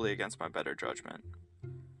 Probably against my better judgment.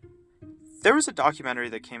 There was a documentary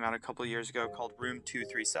that came out a couple years ago called Room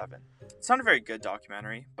 237. It's not a very good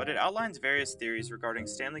documentary, but it outlines various theories regarding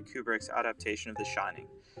Stanley Kubrick's adaptation of The Shining.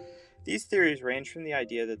 These theories range from the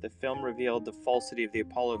idea that the film revealed the falsity of the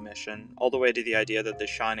Apollo mission, all the way to the idea that The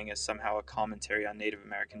Shining is somehow a commentary on Native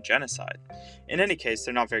American genocide. In any case,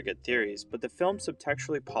 they're not very good theories, but the film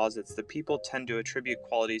subtextually posits that people tend to attribute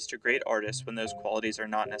qualities to great artists when those qualities are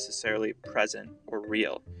not necessarily present or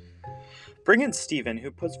real. Bring in Stephen, who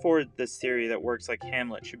puts forward this theory that works like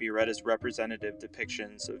Hamlet should be read as representative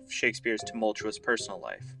depictions of Shakespeare's tumultuous personal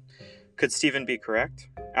life. Could Stephen be correct?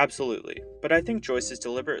 Absolutely, but I think Joyce is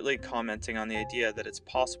deliberately commenting on the idea that it's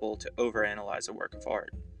possible to overanalyze a work of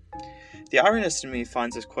art. The ironist in me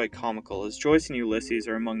finds this quite comical, as Joyce and Ulysses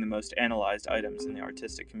are among the most analyzed items in the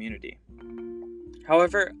artistic community.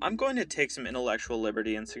 However, I'm going to take some intellectual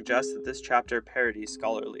liberty and suggest that this chapter parodies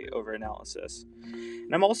scholarly overanalysis.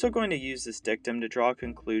 And I'm also going to use this dictum to draw a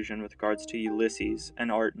conclusion with regards to Ulysses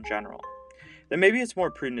and art in general. That maybe it's more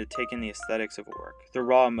prudent to take in the aesthetics of a work, the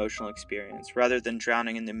raw emotional experience, rather than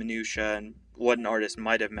drowning in the minutiae and what an artist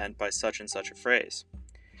might have meant by such and such a phrase.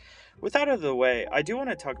 With that out of the way, I do want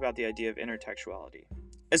to talk about the idea of intertextuality.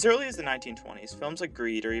 As early as the 1920s, films like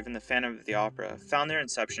Greed or even The Phantom of the Opera found their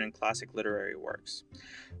inception in classic literary works.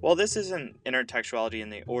 While this isn't intertextuality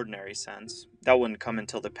in the ordinary sense, that wouldn't come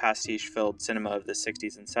until the pastiche-filled cinema of the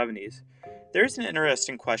 60s and 70s, there is an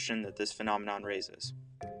interesting question that this phenomenon raises.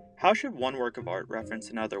 How should one work of art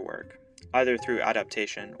reference another work, either through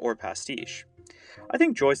adaptation or pastiche? I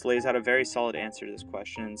think Joyce lays out a very solid answer to this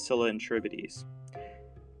question in Scylla and Charybdis.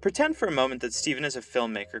 Pretend for a moment that Stephen is a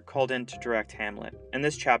filmmaker called in to direct Hamlet, and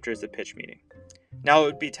this chapter is the pitch meeting. Now it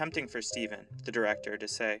would be tempting for Stephen, the director, to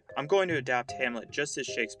say, I'm going to adapt Hamlet just as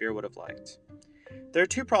Shakespeare would have liked. There are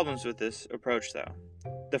two problems with this approach, though.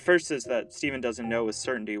 The first is that Stephen doesn't know with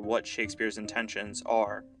certainty what Shakespeare's intentions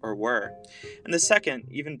are or were. And the second,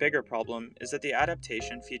 even bigger problem, is that the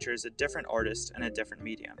adaptation features a different artist and a different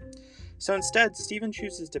medium. So instead, Stephen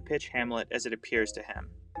chooses to pitch Hamlet as it appears to him,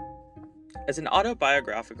 as an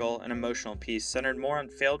autobiographical and emotional piece centered more on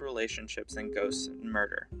failed relationships than ghosts and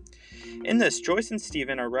murder. In this, Joyce and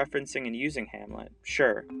Stephen are referencing and using Hamlet,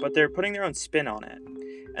 sure, but they're putting their own spin on it,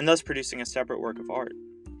 and thus producing a separate work of art.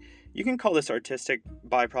 You can call this artistic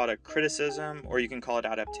byproduct criticism, or you can call it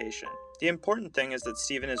adaptation. The important thing is that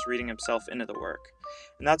Stephen is reading himself into the work,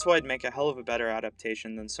 and that's why I'd make a hell of a better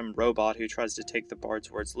adaptation than some robot who tries to take the bard's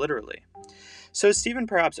words literally. So is Stephen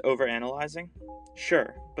perhaps overanalyzing?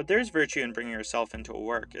 Sure, but there's virtue in bringing yourself into a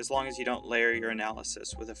work, as long as you don't layer your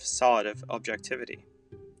analysis with a facade of objectivity.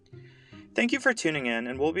 Thank you for tuning in,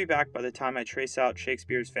 and we'll be back by the time I trace out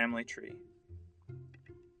Shakespeare's family tree.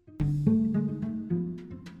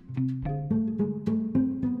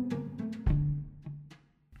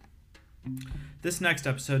 This next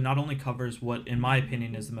episode not only covers what, in my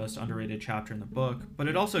opinion, is the most underrated chapter in the book, but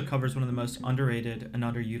it also covers one of the most underrated and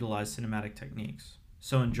underutilized cinematic techniques.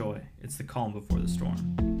 So enjoy. It's the calm before the storm.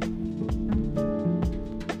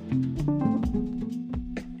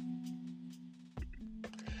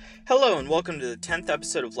 Hello and welcome to the 10th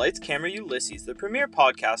episode of Lights, Camera, Ulysses, the premier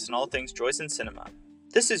podcast on all things Joyce and cinema.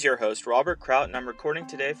 This is your host, Robert Kraut, and I'm recording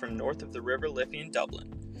today from north of the River Liffey in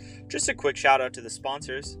Dublin. Just a quick shout out to the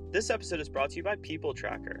sponsors. This episode is brought to you by People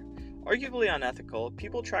Tracker. Arguably unethical,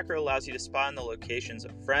 People Tracker allows you to spy on the locations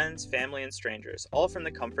of friends, family, and strangers, all from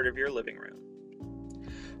the comfort of your living room.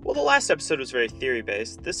 While the last episode was very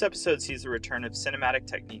theory-based, this episode sees the return of cinematic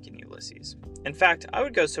technique in Ulysses. In fact, I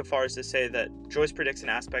would go so far as to say that Joyce predicts an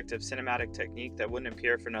aspect of cinematic technique that wouldn't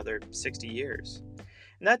appear for another 60 years.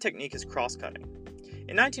 And that technique is cross-cutting.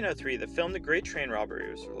 In 1903, the film The Great Train Robbery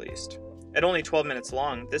was released. At only 12 minutes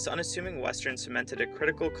long, this unassuming Western cemented a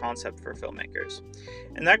critical concept for filmmakers.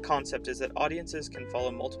 And that concept is that audiences can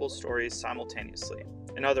follow multiple stories simultaneously.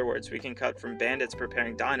 In other words, we can cut from bandits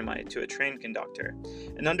preparing dynamite to a train conductor,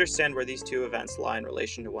 and understand where these two events lie in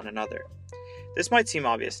relation to one another. This might seem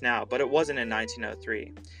obvious now, but it wasn't in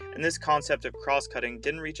 1903, and this concept of cross-cutting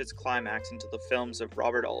didn't reach its climax until the films of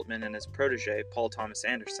Robert Altman and his protege, Paul Thomas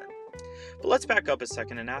Anderson. But let's back up a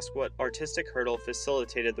second and ask what artistic hurdle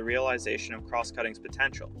facilitated the realization of cross-cutting's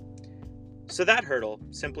potential. So that hurdle,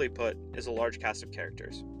 simply put, is a large cast of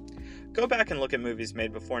characters. Go back and look at movies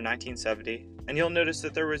made before 1970, and you'll notice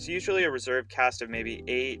that there was usually a reserved cast of maybe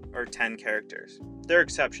 8 or 10 characters. There are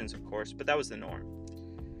exceptions, of course, but that was the norm.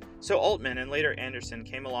 So Altman and later Anderson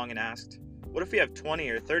came along and asked, what if we have 20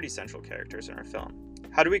 or 30 central characters in our film?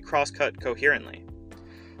 How do we cross-cut coherently?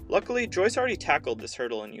 Luckily, Joyce already tackled this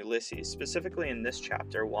hurdle in Ulysses, specifically in this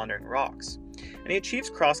chapter, Wandering Rocks, and he achieves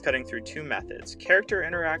cross-cutting through two methods, character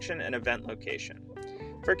interaction and event location.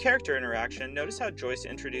 For character interaction, notice how Joyce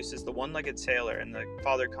introduces the one-legged sailor in the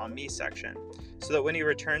Father Con Me section, so that when he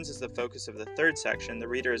returns as the focus of the third section, the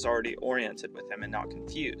reader is already oriented with him and not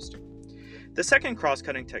confused. The second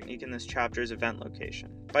cross-cutting technique in this chapter is event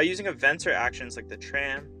location. By using events or actions like the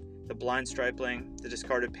tram, the blind stripling, the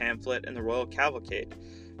discarded pamphlet, and the royal cavalcade,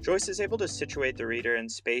 Joyce is able to situate the reader in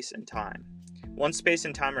space and time. Once space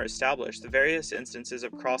and time are established, the various instances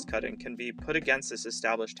of cross-cutting can be put against this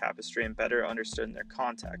established tapestry and better understood in their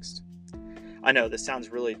context. I know this sounds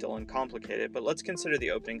really dull and complicated, but let's consider the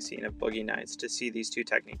opening scene of Boogie Nights to see these two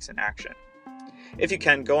techniques in action. If you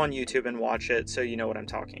can, go on YouTube and watch it so you know what I'm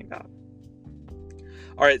talking about.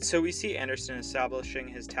 Alright, so we see Anderson establishing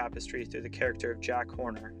his tapestry through the character of Jack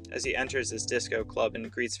Horner as he enters his disco club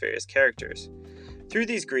and greets various characters. Through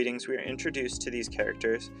these greetings, we are introduced to these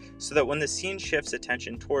characters so that when the scene shifts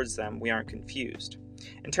attention towards them, we aren't confused.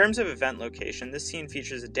 In terms of event location, this scene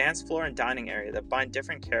features a dance floor and dining area that bind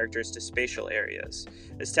different characters to spatial areas,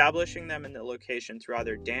 establishing them in the location through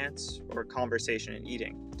either dance or conversation and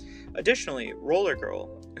eating. Additionally, Roller Girl,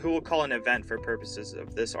 who we'll call an event for purposes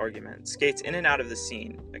of this argument, skates in and out of the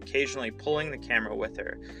scene, occasionally pulling the camera with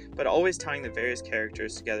her, but always tying the various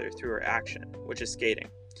characters together through her action, which is skating.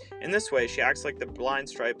 In this way, she acts like the blind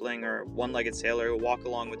stripling or one-legged sailor who walk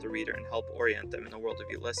along with the reader and help orient them in the world of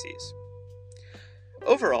Ulysses.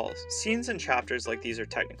 Overall, scenes and chapters like these are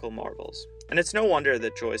technical marvels, and it's no wonder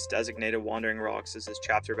that Joyce designated Wandering Rocks as his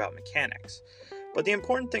chapter about mechanics. But the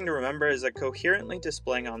important thing to remember is that coherently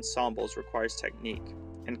displaying ensembles requires technique,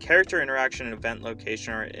 and character interaction and event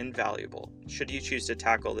location are invaluable, should you choose to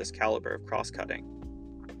tackle this caliber of cross-cutting.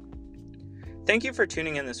 Thank you for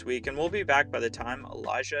tuning in this week, and we'll be back by the time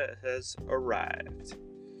Elijah has arrived.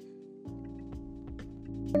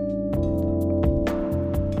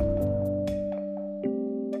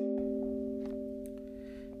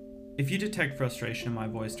 If you detect frustration in my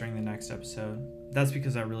voice during the next episode, that's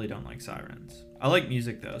because I really don't like sirens. I like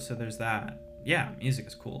music though, so there's that. Yeah, music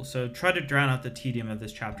is cool, so try to drown out the tedium of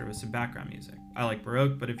this chapter with some background music. I like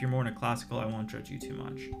Baroque, but if you're more into classical, I won't judge you too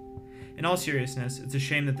much. In all seriousness, it's a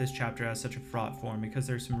shame that this chapter has such a fraught form because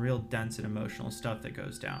there's some real dense and emotional stuff that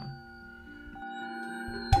goes down.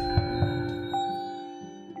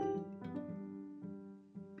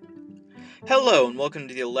 Hello, and welcome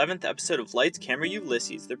to the 11th episode of Lights, Camera,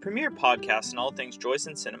 Ulysses, the premier podcast on all things Joyce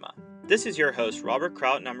and cinema. This is your host, Robert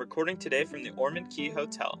Kraut, and I'm recording today from the Ormond Key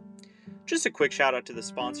Hotel. Just a quick shout out to the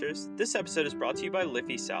sponsors. This episode is brought to you by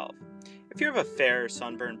Liffey Salve. If you have a fair or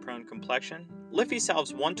sunburn-prone complexion, Liffey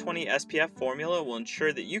Salve's 120 SPF formula will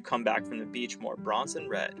ensure that you come back from the beach more bronze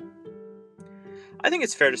red. I think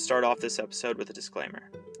it's fair to start off this episode with a disclaimer.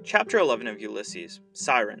 Chapter 11 of Ulysses,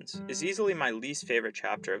 Sirens, is easily my least favorite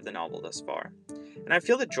chapter of the novel thus far, and I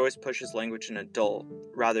feel that Joyce pushes language in a dull,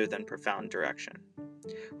 rather than profound direction.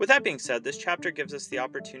 With that being said, this chapter gives us the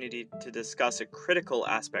opportunity to discuss a critical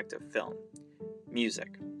aspect of film: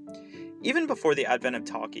 music. Even before the advent of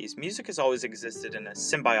talkies, music has always existed in a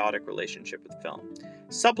symbiotic relationship with film,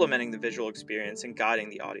 supplementing the visual experience and guiding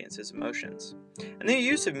the audience's emotions. And the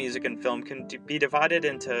use of music in film can be divided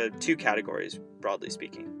into two categories, broadly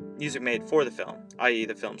speaking: music made for the film, i.e.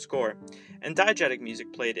 the film score, and diegetic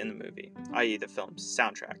music played in the movie, i.e. the film's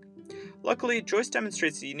soundtrack. Luckily, Joyce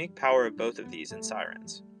demonstrates the unique power of both of these in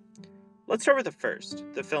Sirens. Let's start with the first,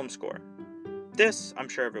 the film score. This, I'm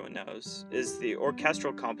sure everyone knows, is the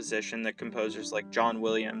orchestral composition that composers like John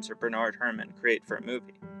Williams or Bernard Herrmann create for a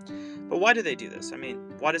movie. But why do they do this? I mean,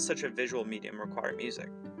 why does such a visual medium require music?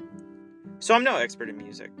 So I'm no expert in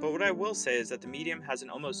music, but what I will say is that the medium has an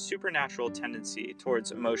almost supernatural tendency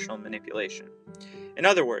towards emotional manipulation. In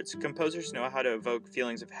other words, composers know how to evoke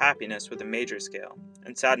feelings of happiness with a major scale,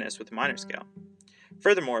 and sadness with a minor scale.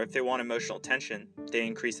 Furthermore, if they want emotional tension, they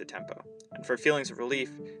increase the tempo, and for feelings of relief,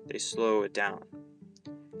 they slow it down.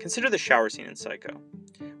 Consider the shower scene in Psycho,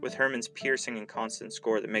 with Herrmann's piercing and constant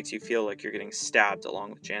score that makes you feel like you're getting stabbed along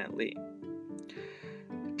with Janet Leigh.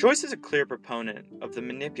 Joyce is a clear proponent of the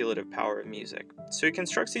manipulative power of music, so he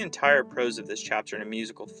constructs the entire prose of this chapter in a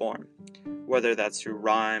musical form, whether that's through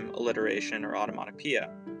rhyme, alliteration, or onomatopoeia.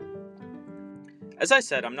 As I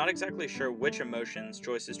said, I'm not exactly sure which emotions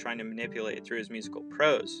Joyce is trying to manipulate through his musical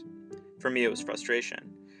prose. For me, it was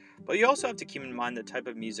frustration. But you also have to keep in mind the type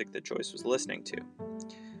of music that Joyce was listening to.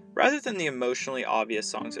 Rather than the emotionally obvious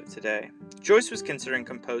songs of today, Joyce was considering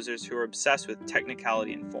composers who are obsessed with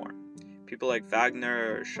technicality and form. People like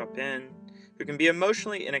Wagner or Chopin, who can be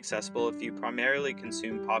emotionally inaccessible if you primarily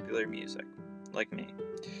consume popular music, like me.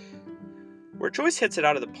 Where Joyce hits it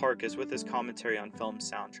out of the park is with his commentary on film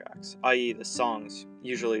soundtracks, i.e. the songs,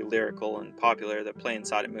 usually lyrical and popular, that play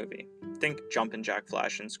inside a movie. Think Jumpin' Jack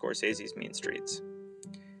Flash and Scorsese's Mean Streets.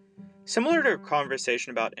 Similar to a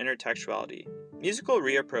conversation about intertextuality, musical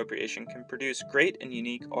reappropriation can produce great and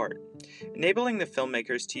unique art, enabling the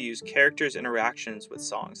filmmakers to use characters' interactions with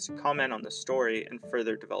songs to comment on the story and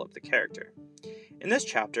further develop the character. In this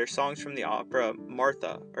chapter, songs from the opera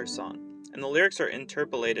Martha are sung, and the lyrics are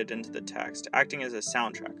interpolated into the text, acting as a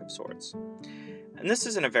soundtrack of sorts. And this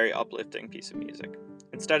isn't a very uplifting piece of music.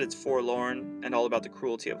 Instead, it's forlorn and all about the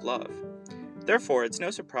cruelty of love. Therefore, it's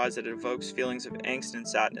no surprise that it evokes feelings of angst and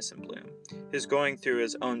sadness in Bloom, who's going through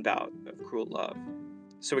his own bout of cruel love.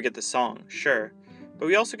 So we get the song, sure, But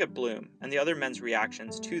we also get Bloom and the other men's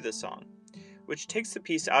reactions to the song, which takes the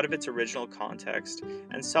piece out of its original context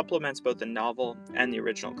and supplements both the novel and the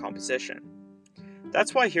original composition.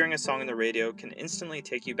 That's why hearing a song on the radio can instantly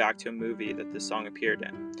take you back to a movie that the song appeared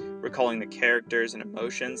in, recalling the characters and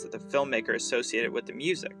emotions that the filmmaker associated with the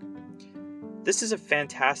music. This is a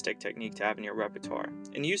fantastic technique to have in your repertoire,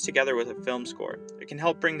 and used together with a film score, it can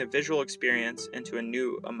help bring the visual experience into a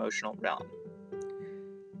new emotional realm.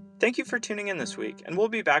 Thank you for tuning in this week, and we'll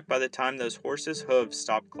be back by the time those horses' hooves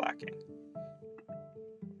stop clacking.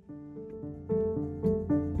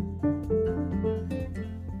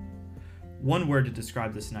 One word to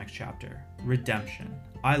describe this next chapter: redemption.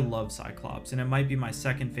 I love Cyclops, and it might be my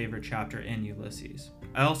second favorite chapter in Ulysses.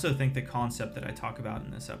 I also think the concept that I talk about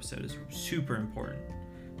in this episode is super important,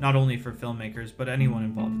 not only for filmmakers, but anyone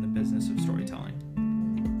involved in the business of storytelling.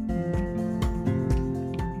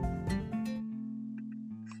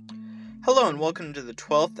 Hello and welcome to the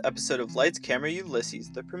 12th episode of Lights, Camera,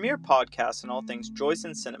 Ulysses, the premier podcast on all things Joyce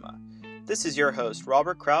and cinema. This is your host,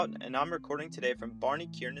 Robert Kraut, and I'm recording today from Barney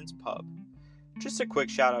Kiernan's Pub. Just a quick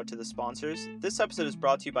shout out to the sponsors. This episode is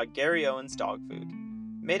brought to you by Gary Owen's Dog Food.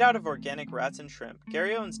 Made out of organic rats and shrimp,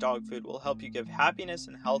 Gary Owen's Dog Food will help you give happiness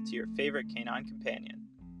and health to your favorite canine companion.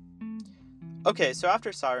 Okay, so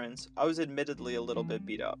after Sirens, I was admittedly a little bit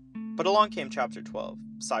beat up. But along came Chapter 12,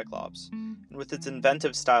 Cyclops, and with its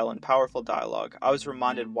inventive style and powerful dialogue, I was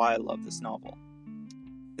reminded why I love this novel.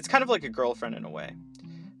 It's kind of like a girlfriend in a way.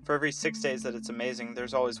 For every 6 days that it's amazing,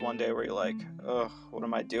 there's always one day where you're like, ugh, what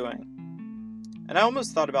am I doing? And I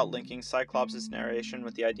almost thought about linking Cyclops' narration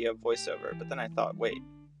with the idea of voiceover, but then I thought, wait,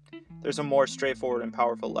 there's a more straightforward and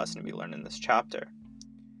powerful lesson to be learned in this chapter.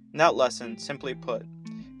 And that lesson, simply put,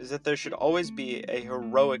 is that there should always be a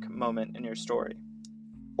heroic moment in your story,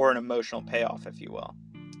 or an emotional payoff, if you will.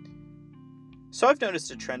 So I've noticed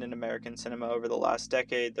a trend in American cinema over the last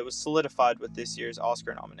decade that was solidified with this year's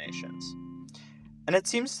Oscar nominations. And it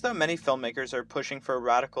seems as though many filmmakers are pushing for a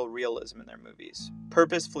radical realism in their movies,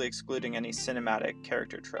 purposefully excluding any cinematic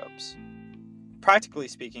character tropes. Practically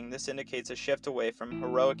speaking, this indicates a shift away from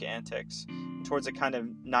heroic antics towards a kind of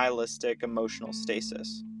nihilistic emotional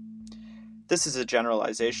stasis. This is a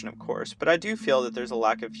generalization, of course, but I do feel that there's a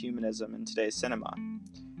lack of humanism in today's cinema.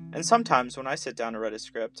 And sometimes when I sit down to write a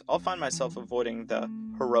script, I'll find myself avoiding the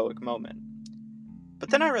heroic moment. But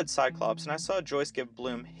then I read Cyclops and I saw Joyce give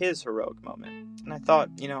Bloom his heroic moment. And I thought,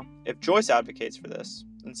 if Joyce advocates for this,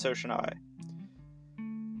 then so should I.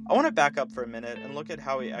 I want to back up for a minute and look at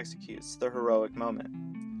how he executes the heroic moment.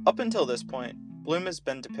 Up until this point, Bloom has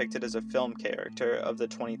been depicted as a film character of the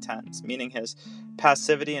 2010s, meaning his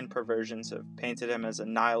passivity and perversions have painted him as a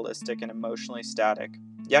nihilistic and emotionally static,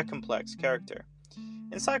 yet complex character.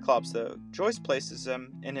 In Cyclops, though, Joyce places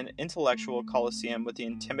him in an intellectual coliseum with the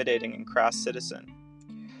intimidating and crass citizen.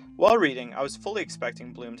 While reading, I was fully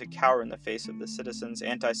expecting Bloom to cower in the face of the citizen's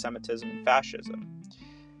anti-Semitism and fascism.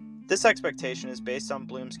 This expectation is based on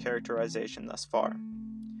Bloom's characterization thus far.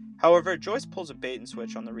 However, Joyce pulls a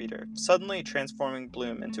bait-and-switch on the reader, suddenly transforming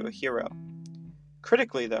Bloom into a hero.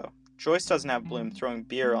 Critically, though, Joyce doesn't have Bloom throwing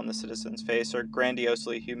beer on the citizen's face or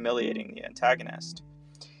grandiosely humiliating the antagonist.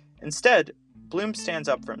 Instead, Bloom stands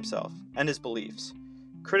up for himself and his beliefs,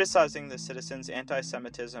 criticizing the citizen's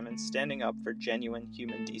anti-Semitism and standing up for genuine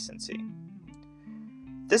human decency.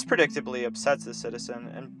 This predictably upsets the citizen,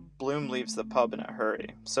 and Bloom leaves the pub in a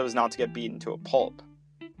hurry, so as not to get beaten to a pulp.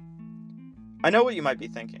 I know what you might be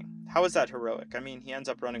thinking. How is that heroic? I mean, he ends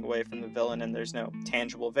up running away from the villain and there's no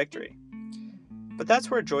tangible victory. But that's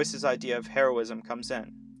where Joyce's idea of heroism comes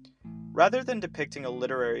in. Rather than depicting a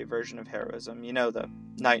literary version of heroism, the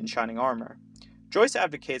knight in shining armor, Joyce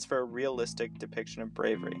advocates for a realistic depiction of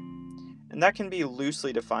bravery, and that can be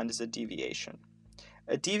loosely defined as a deviation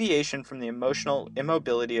from the emotional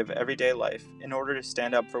immobility of everyday life in order to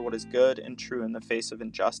stand up for what is good and true in the face of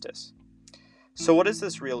injustice. So what does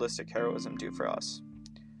this realistic heroism do for us?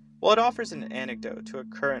 Well, it offers an antidote to a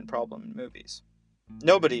current problem in movies.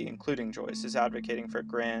 Nobody, including Joyce, is advocating for a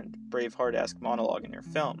grand, Braveheart-esque monologue in your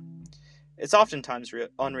film. It's oftentimes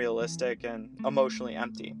unrealistic and emotionally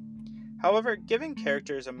empty. However, giving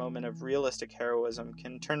characters a moment of realistic heroism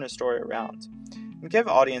can turn a story around and give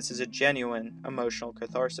audiences a genuine emotional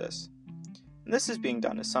catharsis. And this is being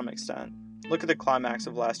done to some extent. Look at the climax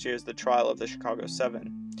of last year's The Trial of the Chicago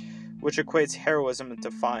 7, which equates heroism with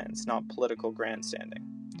defiance, not political grandstanding.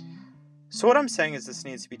 So what I'm saying is this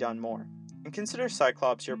needs to be done more, and consider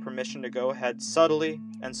Cyclops your permission to go ahead subtly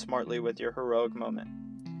and smartly with your heroic moment,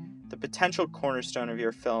 the potential cornerstone of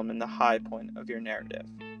your film and the high point of your narrative.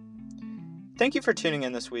 Thank you for tuning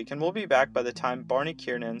in this week, and we'll be back by the time Barney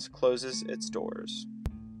Kiernan's closes its doors.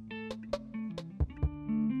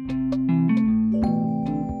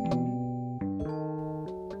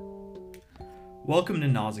 Welcome to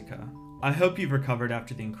Nausicaa. I hope you've recovered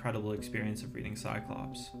after the incredible experience of reading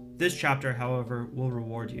Cyclops. This chapter, however, will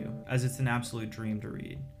reward you, as it's an absolute dream to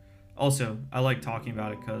read. Also, I like talking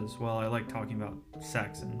about it because, well, I like talking about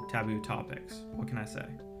sex and taboo topics. What can I say?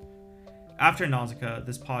 After Nausicaa,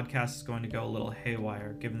 this podcast is going to go a little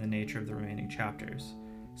haywire given the nature of the remaining chapters,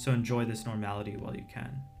 so enjoy this normality while you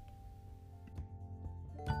can.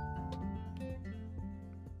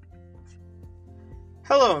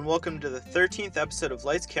 Hello and welcome to the 13th episode of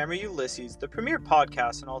Lights, Camera, Ulysses, the premier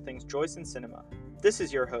podcast on all things Joyce and cinema. This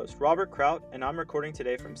is your host, Robert Kraut, and I'm recording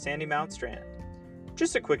today from Sandy Mount Strand.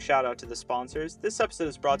 Just a quick shout out to the sponsors. This episode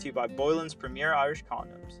is brought to you by Boylan's Premier Irish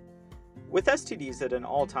Condoms. With STDs at an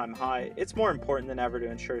all-time high, it's more important than ever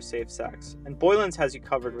to ensure safe sex, and Boylan's has you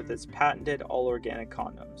covered with its patented all-organic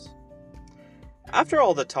condoms. After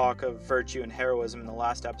all the talk of virtue and heroism in the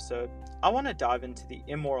last episode, I want to dive into the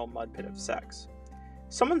immoral mud pit of sex.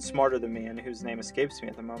 Someone smarter than me, and whose name escapes me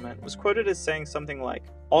at the moment, was quoted as saying something like,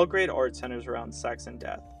 "All great art centers around sex and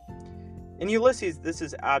death." In Ulysses, this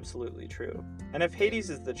is absolutely true, and if Hades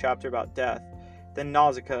is the chapter about death, then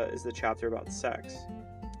Nausicaa is the chapter about sex.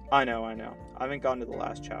 I know, I haven't gotten to the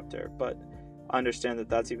last chapter, but I understand that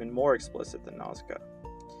that's even more explicit than Nausicaa.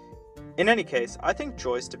 In any case, I think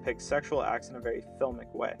Joyce depicts sexual acts in a very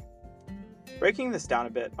filmic way. Breaking this down a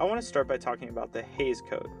bit, I want to start by talking about the Hays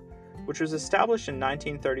Code, which was established in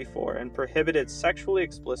 1934 and prohibited sexually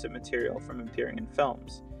explicit material from appearing in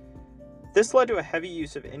films. This led to a heavy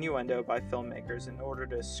use of innuendo by filmmakers in order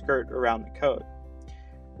to skirt around the code.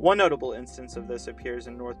 One notable instance of this appears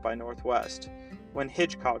in North by Northwest, when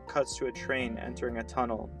Hitchcock cuts to a train entering a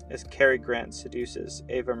tunnel as Cary Grant seduces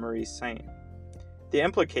Ava Marie Saint. The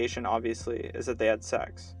implication, obviously, is that they had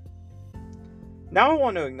sex. Now I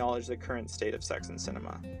want to acknowledge the current state of sex in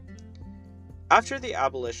cinema. After the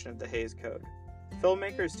abolition of the Hays Code,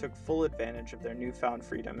 filmmakers took full advantage of their newfound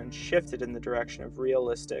freedom and shifted in the direction of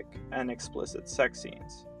realistic and explicit sex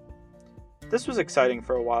scenes. This was exciting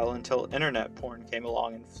for a while until internet porn came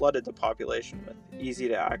along and flooded the population with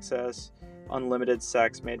easy-to-access, unlimited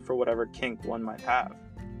sex made for whatever kink one might have.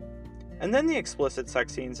 And then the explicit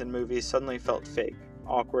sex scenes in movies suddenly felt fake,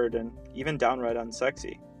 awkward, and even downright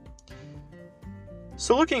unsexy.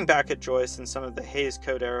 So looking back at Joyce and some of the Hays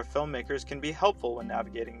Code era filmmakers can be helpful when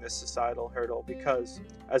navigating this societal hurdle because,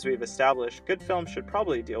 as we've established, good films should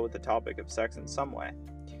probably deal with the topic of sex in some way.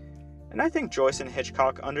 And I think Joyce and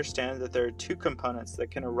Hitchcock understand that there are two components that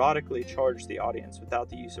can erotically charge the audience without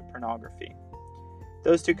the use of pornography.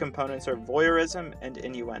 Those two components are voyeurism and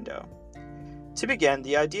innuendo. To begin,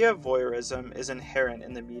 the idea of voyeurism is inherent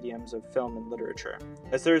in the mediums of film and literature,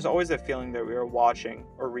 as there is always a feeling that we are watching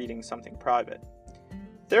or reading something private.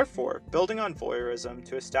 Therefore, building on voyeurism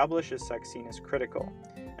to establish a sex scene is critical,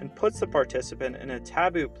 and puts the participant in a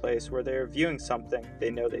taboo place where they are viewing something they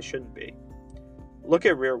know they shouldn't be. Look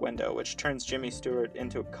at Rear Window, which turns Jimmy Stewart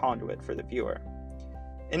into a conduit for the viewer.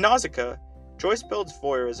 In Nausicaa, Joyce builds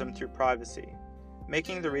voyeurism through privacy,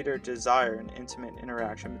 making the reader desire an intimate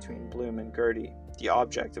interaction between Bloom and Gertie, the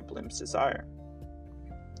object of Bloom's desire.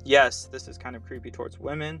 Yes, this is kind of creepy towards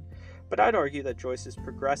women, but I'd argue that Joyce is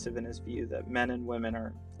progressive in his view that men and women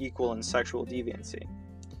are equal in sexual deviancy.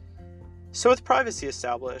 So with privacy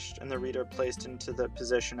established and the reader placed into the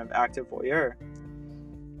position of active voyeur,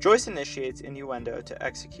 Joyce initiates innuendo to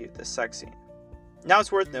execute this sex scene. Now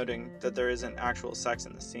it's worth noting that there isn't actual sex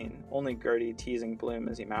in the scene, only Gertie teasing Bloom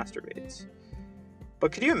as he masturbates.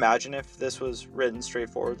 But could you imagine if this was written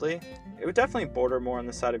straightforwardly? It would definitely border more on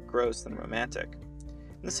the side of gross than romantic.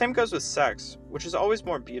 And the same goes with sex, which is always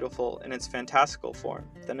more beautiful in its fantastical form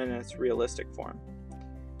than in its realistic form.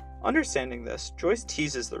 Understanding this, Joyce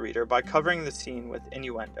teases the reader by covering the scene with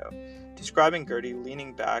innuendo, describing Gertie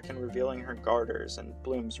leaning back and revealing her garters and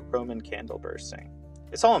Bloom's Roman candle bursting.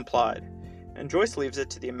 It's all implied, and Joyce leaves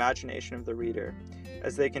it to the imagination of the reader,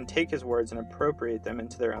 as they can take his words and appropriate them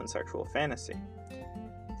into their own sexual fantasy.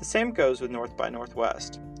 The same goes with North by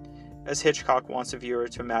Northwest, as Hitchcock wants a viewer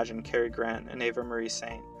to imagine Cary Grant and Ava Marie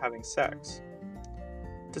Saint having sex.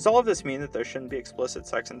 Does all of this mean that there shouldn't be explicit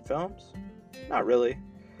sex in films? Not really,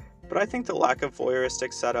 but I think the lack of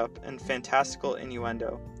voyeuristic setup and fantastical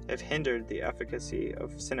innuendo have hindered the efficacy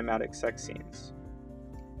of cinematic sex scenes.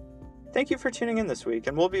 Thank you for tuning in this week,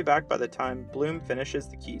 and we'll be back by the time Bloom finishes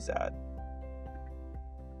the Keys ad.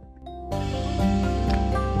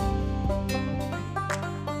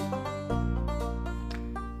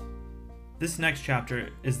 This next chapter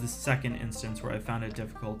is the second instance where I found it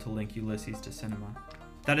difficult to link Ulysses to cinema.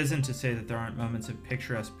 That isn't to say that there aren't moments of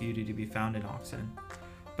picturesque beauty to be found in Oxen,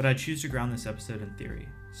 but I choose to ground this episode in theory.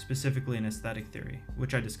 specifically in aesthetic theory,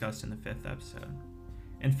 which I discussed in the 5th episode.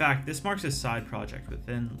 In fact, this marks a side project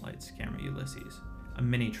within Lights, Camera, Ulysses, a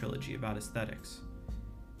mini trilogy about aesthetics.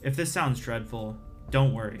 If this sounds dreadful,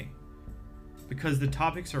 don't worry, because the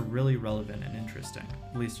topics are really relevant and interesting,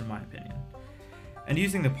 at least in my opinion. And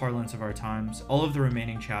using the parlance of our times, all of the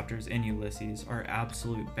remaining chapters in Ulysses are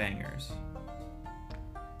absolute bangers.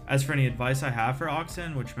 As for any advice I have for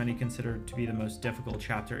Oxen, which many consider to be the most difficult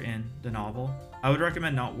chapter in the novel, I would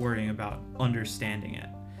recommend not worrying about understanding it.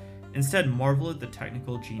 Instead, marvel at the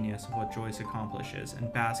technical genius of what Joyce accomplishes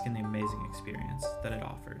and bask in the amazing experience that it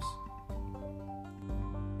offers.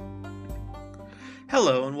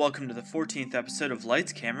 Hello and welcome to the 14th episode of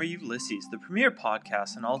Lights, Camera, Ulysses, the premier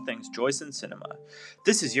podcast on all things Joyce and cinema.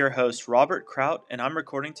 This is your host, Robert Kraut, and I'm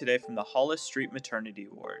recording today from the Hollis Street Maternity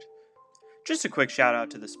Ward. Just a quick shout out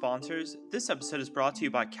to the sponsors. This episode is brought to you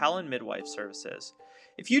by Callan Midwife Services.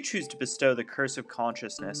 If you choose to bestow the curse of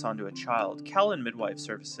consciousness onto a child, Callan Midwife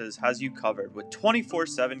Services has you covered with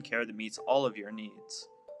 24/7 care that meets all of your needs.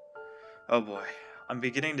 Oh boy, I'm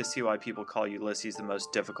beginning to see why people call Ulysses the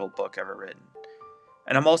most difficult book ever written.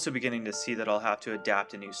 And I'm also beginning to see that I'll have to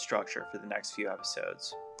adapt a new structure for the next few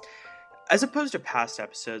episodes. As opposed to past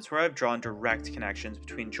episodes where I've drawn direct connections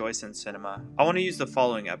between Joyce and cinema, I want to use the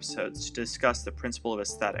following episodes to discuss the principle of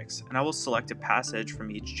aesthetics, and I will select a passage from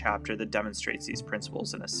each chapter that demonstrates these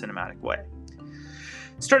principles in a cinematic way.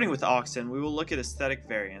 Starting with Oxen, we will look at aesthetic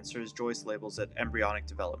variance, or as Joyce labels it, embryonic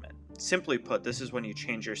development. Simply put, this is when you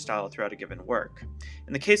change your style throughout a given work.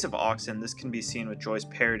 In the case of Oxen, this can be seen with Joyce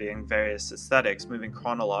parodying various aesthetics, moving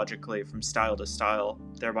chronologically from style to style,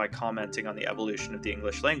 thereby commenting on the evolution of the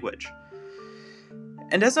English language.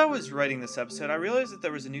 And as I was writing this episode, I realized that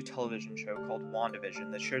there was a new television show called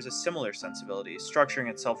WandaVision that shares a similar sensibility, structuring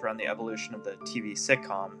itself around the evolution of the TV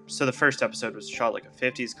sitcom. So the first episode was shot like a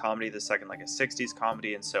 50s comedy, the second like a 60s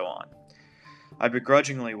comedy, and so on. I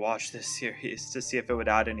begrudgingly watched this series to see if it would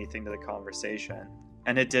add anything to the conversation,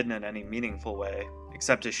 and it didn't in any meaningful way,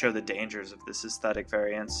 except to show the dangers of this aesthetic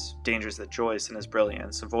variance, dangers that Joyce in his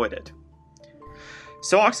brilliance avoided.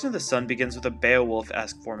 So Oxen of the Sun begins with a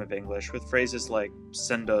Beowulf-esque form of English, with phrases like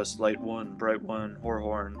 "send us, light one, bright one,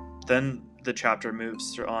 horhorn." Then the chapter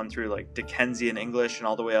moves on through like Dickensian English and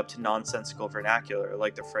all the way up to nonsensical vernacular,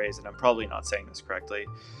 like the phrase, and I'm probably not saying this correctly,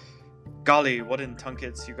 "Golly, what in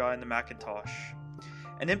tunkets you got in the Macintosh?"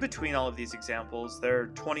 And in between all of these examples, there are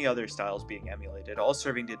 20 other styles being emulated, all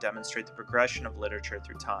serving to demonstrate the progression of literature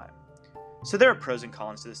through time. So there are pros and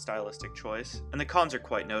cons to this stylistic choice, and the cons are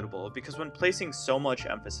quite notable, because when placing so much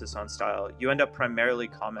emphasis on style, you end up primarily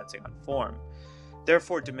commenting on form,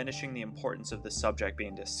 therefore diminishing the importance of the subject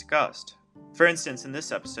being discussed. For instance, in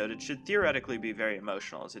this episode, it should theoretically be very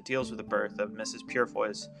emotional, as it deals with the birth of Mrs.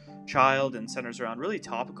 Purefoy's child and centers around really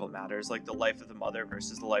topical matters like the life of the mother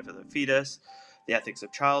versus the life of the fetus, the ethics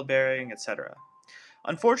of childbearing, etc.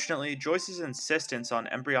 Unfortunately, Joyce's insistence on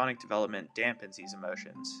embryonic development dampens these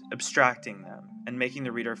emotions, abstracting them, and making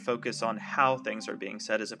the reader focus on how things are being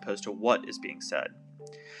said as opposed to what is being said.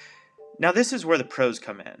 Now this is where the pros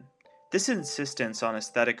come in. This insistence on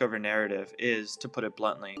aesthetic over narrative is, to put it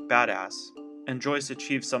bluntly, badass, and Joyce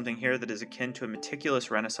achieves something here that is akin to a meticulous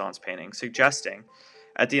Renaissance painting, suggesting,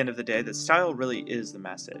 at the end of the day, that style really is the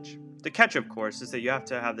message. The catch, of course, is that you have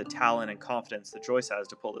to have the talent and confidence that Joyce has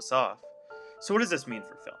to pull this off. So what does this mean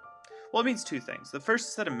for film? Well, it means two things. The first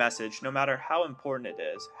is that a message, no matter how important it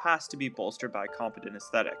is, has to be bolstered by a competent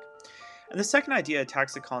aesthetic. And the second idea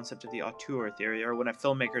attacks the concept of the auteur theory, or when a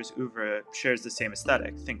filmmaker's oeuvre shares the same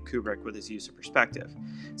aesthetic, think Kubrick with his use of perspective.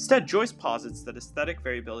 Instead, Joyce posits that aesthetic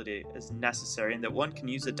variability is necessary and that one can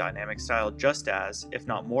use a dynamic style just as, if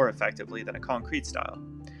not more effectively, than a concrete style.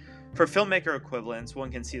 For filmmaker equivalents,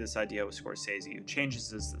 one can see this idea with Scorsese, who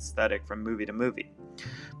changes his aesthetic from movie to movie.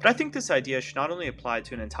 But I think this idea should not only apply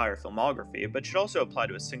to an entire filmography, but should also apply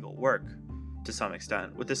to a single work, to some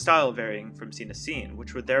extent, with the style varying from scene to scene,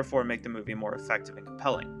 which would therefore make the movie more effective and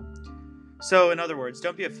compelling. So, in other words,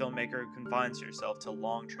 don't be a filmmaker who confines yourself to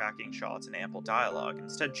long tracking shots and ample dialogue.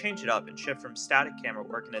 Instead, change it up and shift from static camera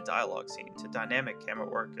work in a dialogue scene to dynamic camera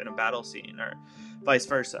work in a battle scene, or vice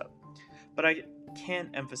versa. But I can't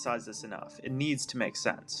emphasize this enough. It needs to make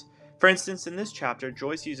sense. For instance, in this chapter,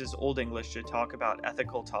 Joyce uses Old English to talk about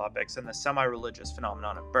ethical topics and the semi-religious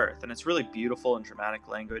phenomenon of birth, and it's really beautiful and dramatic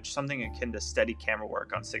language, something akin to steady camera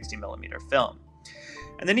work on 60mm film.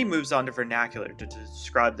 And then he moves on to vernacular to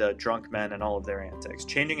describe the drunk men and all of their antics,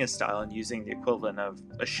 changing his style and using the equivalent of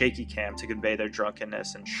a shaky cam to convey their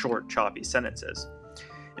drunkenness in short, choppy sentences.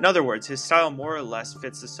 In other words, his style more or less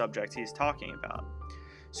fits the subject he's talking about.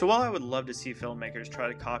 So while I would love to see filmmakers try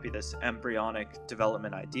to copy this embryonic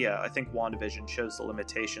development idea, I think WandaVision shows the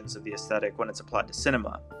limitations of the aesthetic when it's applied to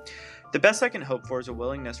cinema. The best I can hope for is a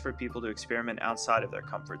willingness for people to experiment outside of their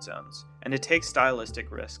comfort zones, and to take stylistic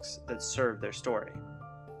risks that serve their story.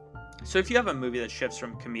 So if you have a movie that shifts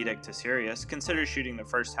from comedic to serious, consider shooting the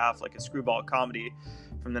first half like a screwball comedy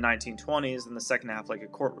from the 1920s and the second half like a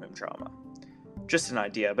courtroom drama. Just an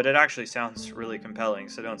idea, but it actually sounds really compelling,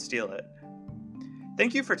 so don't steal it.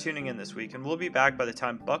 Thank you for tuning in this week, and we'll be back by the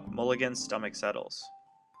time Buck Mulligan's stomach settles.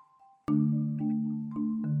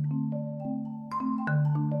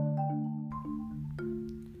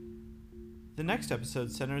 The next episode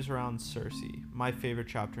centers around Circe, my favorite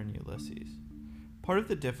chapter in Ulysses. Part of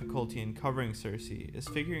the difficulty in covering Circe is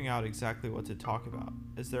figuring out exactly what to talk about,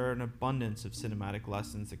 as there are an abundance of cinematic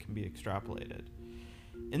lessons that can be extrapolated.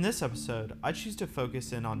 In this episode, I choose to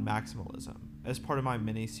focus in on maximalism, as part of my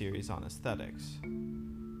mini-series on aesthetics.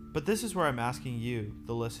 But this is where I'm asking you,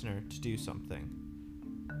 the listener, to do something.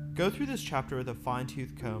 Go through this chapter with a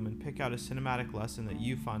fine-tooth comb and pick out a cinematic lesson that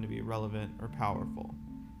you find to be relevant or powerful.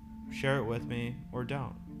 Share it with me, or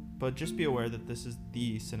don't, but just be aware that this is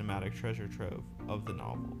the cinematic treasure trove of the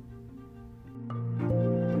novel.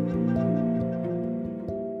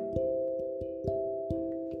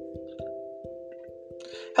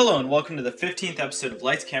 Hello and welcome to the 15th episode of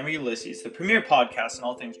Lights, Camera, Ulysses, the premier podcast on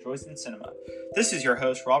all things Joyce and cinema. This is your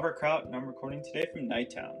host, Robert Kraut, and I'm recording today from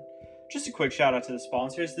Nighttown. Just a quick shout out to the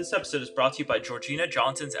sponsors. This episode is brought to you by Georgina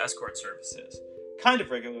Johnson's Escort Services. Kind of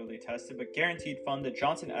regularly tested, but guaranteed fun that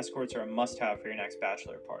Johnson Escorts are a must-have for your next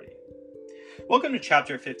bachelor party. Welcome to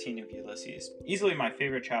Chapter 15 of Ulysses, easily my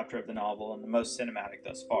favorite chapter of the novel and the most cinematic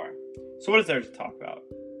thus far. So what is there to talk about?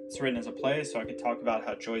 It's written as a play, so I could talk about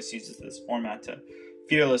how Joyce uses this format to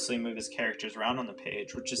fearlessly move his characters around on the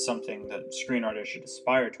page, which is something that screen artists should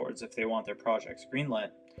aspire towards if they want their projects greenlit.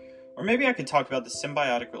 Or maybe I could talk about the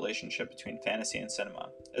symbiotic relationship between fantasy and cinema,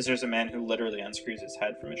 as there's a man who literally unscrews his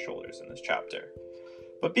head from his shoulders in this chapter.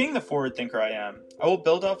 But being the forward thinker I am, I will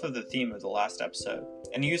build off of the theme of the last episode,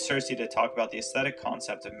 and use Circe to talk about the aesthetic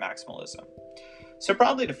concept of maximalism. So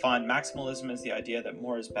broadly defined, maximalism is the idea that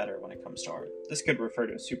more is better when it comes to art. This could refer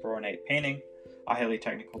to a super ornate painting, a highly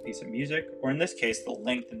technical piece of music, or in this case, the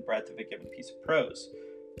length and breadth of a given piece of prose.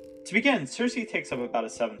 To begin, Circe takes up about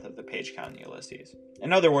 1/7 of the page count in Ulysses.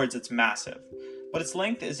 In other words, it's massive, but its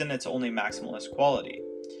length isn't its only maximalist quality,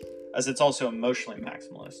 as it's also emotionally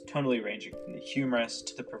maximalist, tonally ranging from the humorous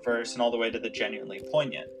to the perverse and all the way to the genuinely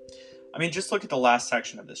poignant. I mean, just look at the last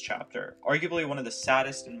section of this chapter, arguably one of the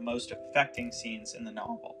saddest and most affecting scenes in the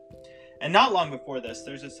novel. And not long before this,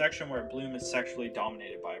 there's a section where Bloom is sexually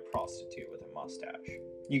dominated by a prostitute with a mustache.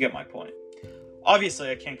 You get my point.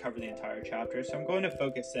 Obviously, I can't cover the entire chapter, so I'm going to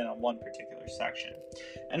focus in on one particular section.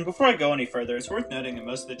 And before I go any further, it's worth noting that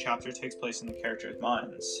most of the chapter takes place in the characters'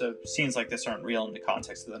 minds, so scenes like this aren't real in the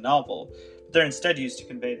context of the novel, but they're instead used to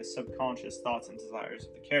convey the subconscious thoughts and desires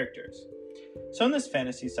of the characters. So in this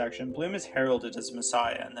fantasy section, Bloom is heralded as a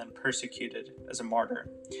messiah and then persecuted as a martyr.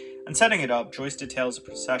 And setting it up, Joyce details a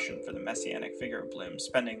procession for the messianic figure of Bloom,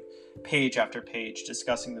 spending page after page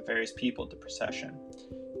discussing the various people at the procession.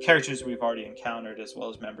 Characters we've already encountered, as well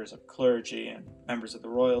as members of clergy and members of the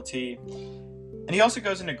royalty. And he also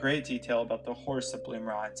goes into great detail about the horse that Bloom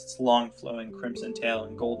rides, its long flowing crimson tail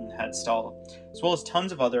and golden headstall, as well as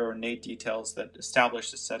tons of other ornate details that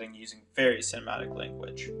establish the setting using very cinematic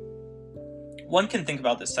language. One can think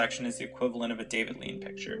about this section as the equivalent of a David Lean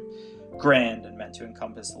picture, grand and meant to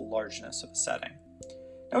encompass the largeness of a setting.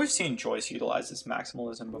 Now we've seen Joyce utilize this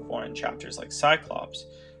maximalism before in chapters like Cyclops,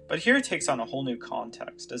 but here it takes on a whole new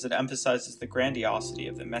context as it emphasizes the grandiosity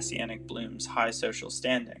of the messianic Bloom's high social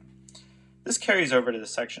standing. This carries over to the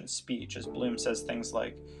section's speech as Bloom says things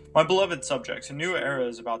like, "My beloved subjects, a new era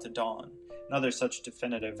is about to dawn," and other such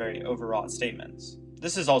definitive, very overwrought statements.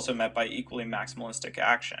 This is also met by equally maximalistic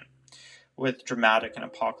action, with dramatic and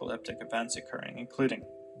apocalyptic events occurring, including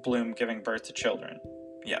Bloom giving birth to children.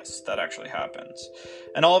 Yes, that actually happens.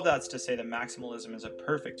 And all of that's to say that maximalism is a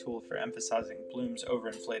perfect tool for emphasizing Bloom's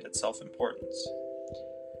overinflated self-importance.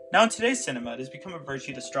 Now in today's cinema, it has become a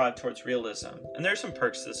virtue to strive towards realism, and there are some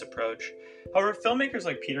perks to this approach. However, filmmakers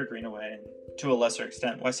like Peter Greenaway, and to a lesser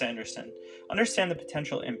extent Wes Anderson, understand the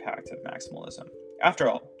potential impact of maximalism. After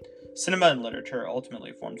all, cinema and literature are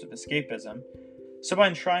ultimately forms of escapism, so by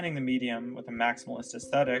enshrining the medium with a maximalist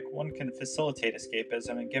aesthetic, one can facilitate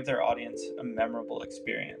escapism and give their audience a memorable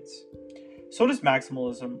experience. So what does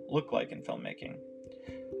maximalism look like in filmmaking?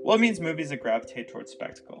 Well, it means movies that gravitate towards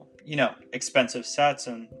spectacle. You know, expensive sets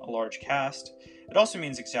and a large cast. It also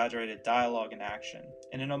means exaggerated dialogue and action,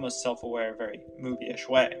 in an almost self-aware, very movie-ish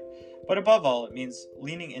way. But above all, it means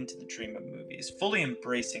leaning into the dream of movies, fully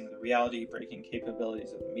embracing the reality-breaking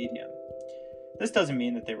capabilities of the medium. This doesn't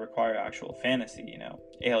mean that they require actual fantasy,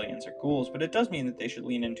 aliens or ghouls, but it does mean that they should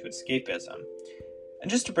lean into escapism.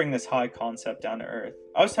 And just to bring this high concept down to earth,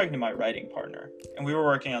 I was talking to my writing partner, and we were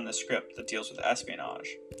working on this script that deals with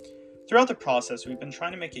espionage. Throughout the process, we've been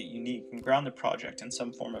trying to make it unique and ground the project in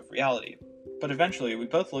some form of reality. But eventually, we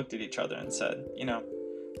both looked at each other and said, you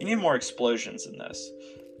need more explosions in this.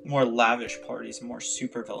 More lavish parties and more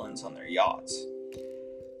supervillains on their yachts.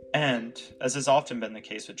 And, as has often been the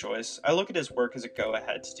case with Joyce, I look at his work as a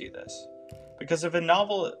go-ahead to do this. Because if a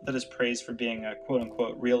novel that is praised for being a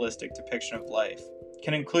quote-unquote realistic depiction of life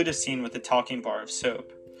can include a scene with a talking bar of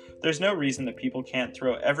soap, there's no reason that people can't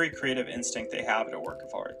throw every creative instinct they have at a work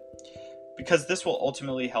of art. Because this will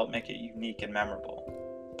ultimately help make it unique and memorable.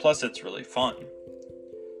 Plus, it's really fun.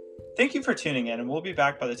 Thank you for tuning in, and we'll be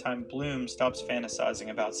back by the time Bloom stops fantasizing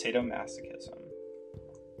about sadomasochism.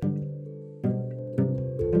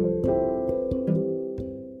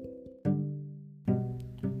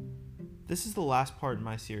 This is the last part in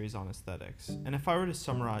my series on aesthetics, and if I were to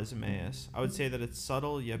summarize Emmaus, I would say that it's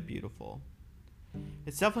subtle yet beautiful.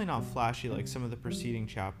 It's definitely not flashy like some of the preceding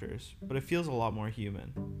chapters, but it feels a lot more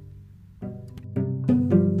human.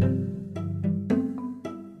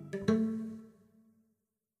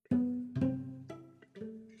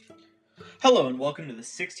 Hello and welcome to the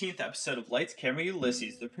 16th episode of Lights, Camera,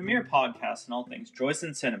 Ulysses, the premier podcast on all things Joyce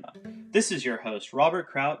and cinema. This is your host, Robert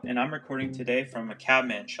Kraut, and I'm recording today from a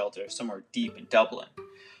cabman shelter somewhere deep in Dublin.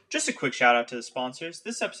 Just a quick shout out to the sponsors.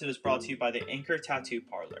 This episode is brought to you by the Anchor Tattoo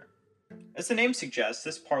Parlor. As the name suggests,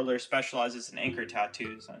 this parlor specializes in anchor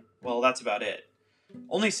tattoos, and, well, that's about it.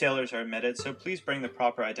 Only sailors are admitted, so please bring the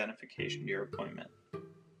proper identification to your appointment.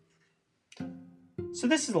 So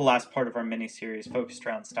this is the last part of our mini-series focused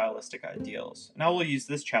around stylistic ideals, and I will use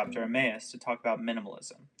this chapter, Emmaus, to talk about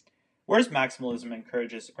minimalism. Whereas maximalism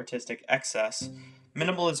encourages artistic excess,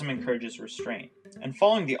 minimalism encourages restraint. And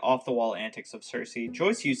following the off-the-wall antics of Circe,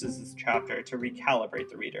 Joyce uses this chapter to recalibrate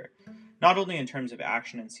the reader, not only in terms of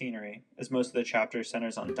action and scenery, as most of the chapter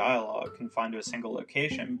centers on dialogue confined to a single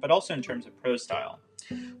location, but also in terms of prose style.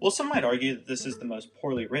 While some might argue that this is the most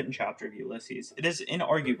poorly written chapter of Ulysses, it is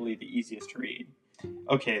inarguably the easiest to read.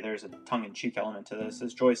 Okay, there's a tongue-in-cheek element to this,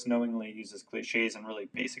 as Joyce knowingly uses cliches and really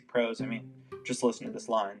basic prose. Just listen to this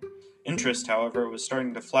line. Interest, however, was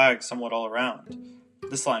starting to flag somewhat all around.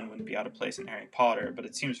 This line wouldn't be out of place in Harry Potter, but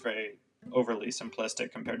it seems very overly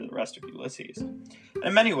simplistic compared to the rest of Ulysses.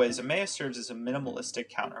 In many ways, Emmaus serves as a minimalistic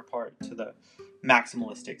counterpart to the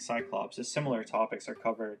maximalistic Cyclops, as similar topics are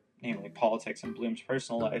covered, namely politics and Bloom's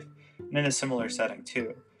personal life, and in a similar setting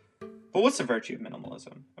too. But what's the virtue of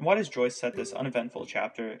minimalism, and why does Joyce set this uneventful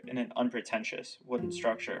chapter in an unpretentious, wooden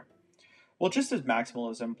structure? Well, just as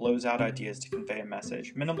maximalism blows out ideas to convey a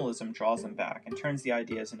message, minimalism draws them back and turns the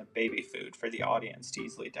ideas into baby food for the audience to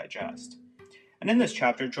easily digest. And in this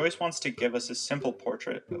chapter, Joyce wants to give us a simple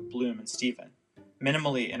portrait of Bloom and Stephen,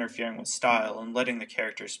 minimally interfering with style and letting the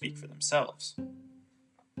characters speak for themselves.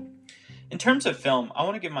 In terms of film, I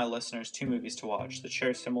want to give my listeners two movies to watch that share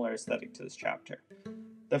a similar aesthetic to this chapter.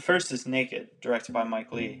 The first is Naked, directed by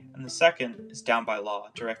Mike Leigh, and the second is Down by Law,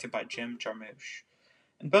 directed by Jim Jarmusch.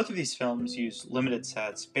 And both of these films use limited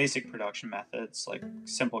sets, basic production methods like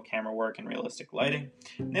simple camera work and realistic lighting,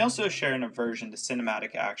 and they also share an aversion to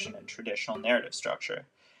cinematic action and traditional narrative structure.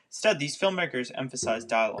 Instead, these filmmakers emphasize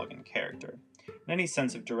dialogue and character, and any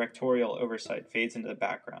sense of directorial oversight fades into the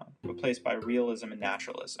background, replaced by realism and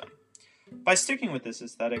naturalism. By sticking with this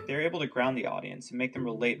aesthetic, they're able to ground the audience and make them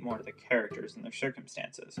relate more to the characters and their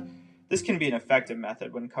circumstances. This can be an effective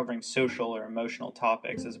method when covering social or emotional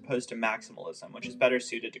topics as opposed to maximalism, which is better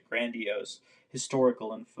suited to grandiose,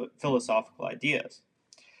 historical, and philosophical ideas.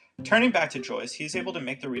 Turning back to Joyce, he is able to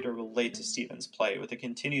make the reader relate to Stephen's plight with a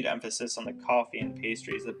continued emphasis on the coffee and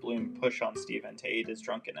pastries that Bloom push on Stephen to aid his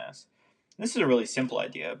drunkenness. This is a really simple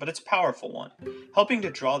idea, but it's a powerful one, helping to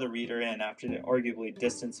draw the reader in after the arguably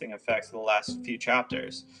distancing effects of the last few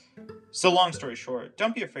chapters. So long story short,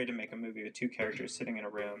 don't be afraid to make a movie with two characters sitting in a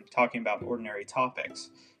room talking about ordinary topics.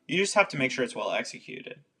 You just have to make sure it's well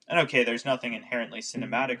executed. And okay, there's nothing inherently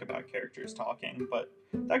cinematic about characters talking, but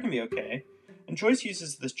that can be okay. And Joyce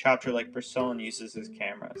uses this chapter like Bresson uses his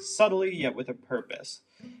camera, subtly yet with a purpose.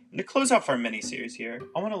 And to close off our mini-series here,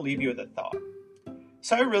 I want to leave you with a thought.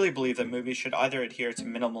 So I really believe that movies should either adhere to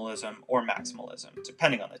minimalism or maximalism,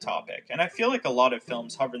 depending on the topic, and I feel like a lot of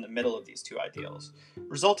films hover in the middle of these two ideals,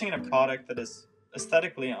 resulting in a product that is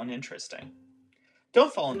aesthetically uninteresting.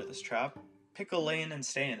 Don't fall into this trap. pick a lane and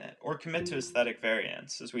stay in it, or commit to aesthetic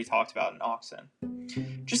variance, as we talked about in Oxen.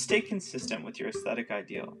 Just stay consistent with your aesthetic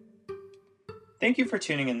ideal. Thank you for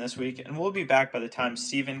tuning in this week, and we'll be back by the time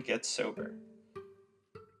Steven gets sober.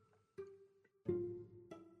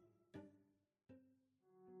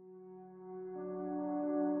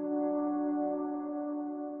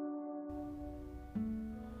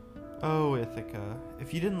 Oh, Ithaca,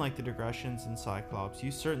 if you didn't like the digressions in Cyclops,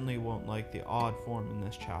 you certainly won't like the odd form in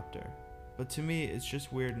this chapter. But to me, it's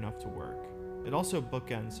just weird enough to work. It also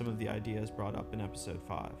bookends some of the ideas brought up in episode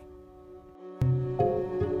 5.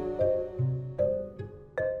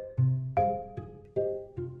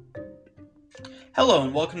 Hello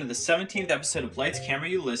and welcome to the 17th episode of Lights, Camera,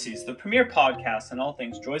 Ulysses, the premier podcast on all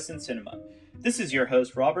things Joyce and cinema. This is your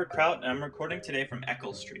host, Robert Kraut, and I'm recording today from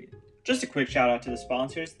Eccles Street. Just a quick shout out to the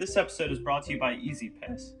sponsors. This episode is brought to you by Easy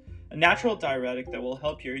Piss, a natural diuretic that will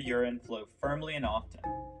help your urine flow firmly and often.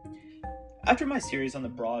 After my series on the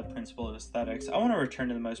broad principle of aesthetics, I want to return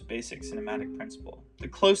to the most basic cinematic principle, the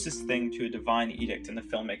closest thing to a divine edict in the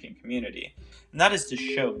filmmaking community, and that is to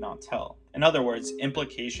show, not tell. In other words,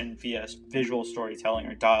 implication via visual storytelling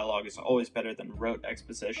or dialogue is always better than rote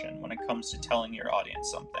exposition when it comes to telling your audience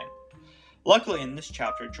something. Luckily, in this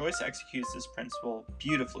chapter, Joyce executes this principle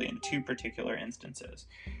beautifully in two particular instances.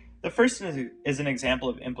 The first is an example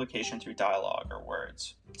of implication through dialogue or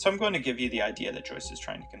words. So I'm going to give you the idea that Joyce is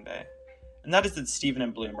trying to convey. And that is that Stephen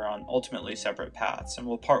and Bloom are on ultimately separate paths and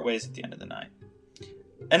will part ways at the end of the night.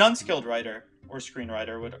 An unskilled writer or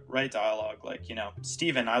screenwriter would write dialogue like,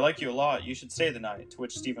 Stephen, I like you a lot, you should stay the night, to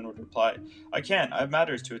which Stephen would reply, I can't, I have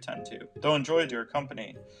matters to attend to, though enjoyed your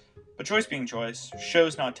company. But Joyce being Joyce,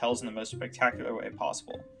 shows not tells in the most spectacular way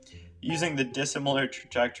possible, using the dissimilar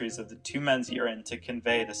trajectories of the two men's urine to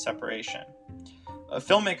convey the separation. A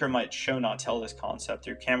filmmaker might show not tell this concept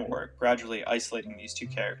through camera work, gradually isolating these two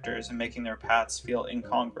characters and making their paths feel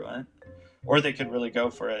incongruent. Or they could really go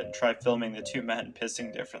for it and try filming the two men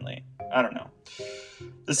pissing differently. I don't know.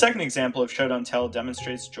 The second example of show don't tell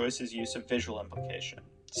demonstrates Joyce's use of visual implication.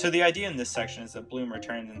 So the idea in this section is that Bloom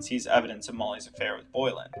returns and sees evidence of Molly's affair with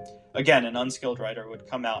Boylan. Again, an unskilled writer would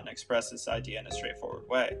come out and express this idea in a straightforward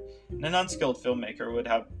way. And an unskilled filmmaker would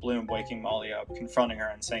have Bloom waking Molly up, confronting her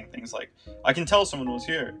and saying things like, I can tell someone was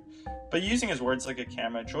here. But using his words like a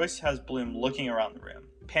camera, Joyce has Bloom looking around the room,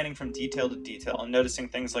 panning from detail to detail and noticing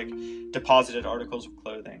things like deposited articles of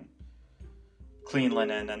clothing, clean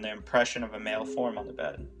linen, and the impression of a male form on the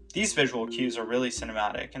bed. These visual cues are really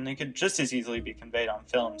cinematic, and they could just as easily be conveyed on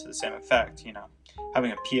film to the same effect,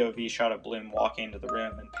 having a POV shot of Bloom walking into the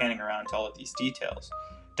room and panning around to all of these details,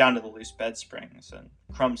 down to the loose bed springs and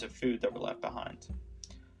crumbs of food that were left behind.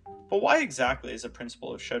 But why exactly is the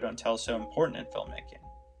principle of show don't tell so important in filmmaking?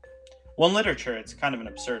 Well, in literature, it's kind of an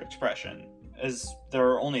absurd expression, as there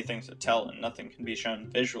are only things to tell and nothing can be shown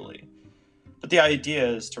visually. But the idea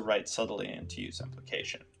is to write subtly and to use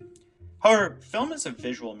implication. However, film is a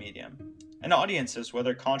visual medium, and audiences,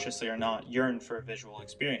 whether consciously or not, yearn for a visual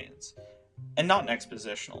experience, and not an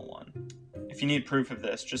expositional one. If you need proof of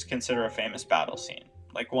this, just consider a famous battle scene,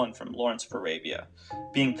 like one from Lawrence of Arabia,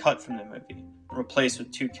 being cut from the movie, and replaced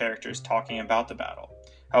with two characters talking about the battle,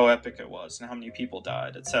 how epic it was, and how many people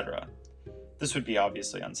died, etc. This would be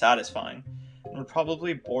obviously unsatisfying, and would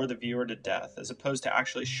probably bore the viewer to death, as opposed to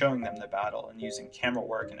actually showing them the battle and using camera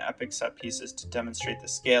work and epic set pieces to demonstrate the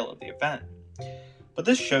scale of the event. But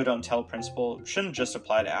this show don't tell principle shouldn't just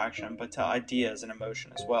apply to action, but to ideas and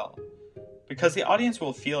emotion as well. Because the audience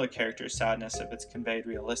will feel a character's sadness if it's conveyed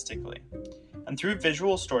realistically. And through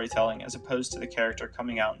visual storytelling, as opposed to the character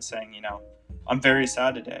coming out and saying, I'm very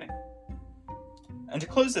sad today. And to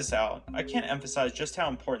close this out, I can't emphasize just how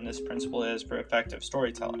important this principle is for effective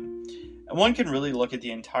storytelling. And one can really look at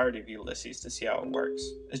the entirety of Ulysses to see how it works,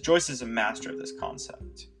 as Joyce is a master of this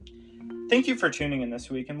concept. Thank you for tuning in this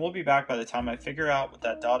week, and we'll be back by the time I figure out what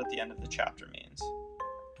that dot at the end of the chapter means.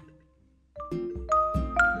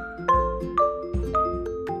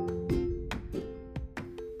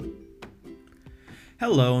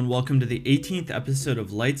 Hello and welcome to the 18th episode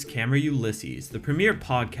of Lights, Camera, Ulysses, the premier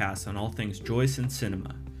podcast on all things Joyce and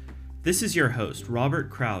cinema. This is your host, Robert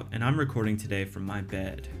Kraut, and I'm recording today from my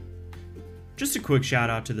bed. Just a quick shout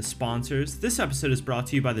out to the sponsors. This episode is brought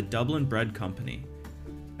to you by the Dublin Bread Company.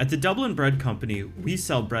 At the Dublin Bread Company, we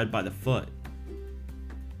sell bread by the foot.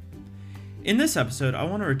 In this episode, I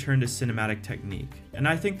want to return to cinematic technique, and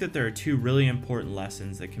I think that there are two really important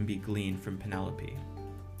lessons that can be gleaned from Penelope.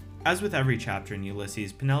 As with every chapter in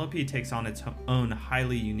Ulysses, Penelope takes on its own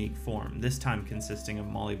highly unique form, this time consisting of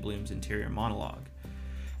Molly Bloom's interior monologue.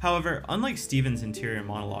 However, unlike Stephen's interior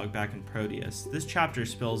monologue back in Proteus, this chapter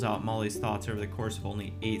spills out Molly's thoughts over the course of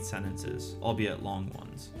only 8 sentences, albeit long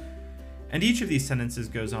ones. And each of these sentences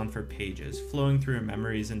goes on for pages, flowing through her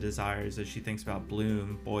memories and desires as she thinks about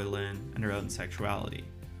Bloom, Boylan, and her own sexuality.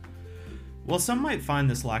 While some might find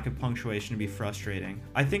this lack of punctuation to be frustrating,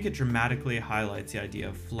 I think it dramatically highlights the idea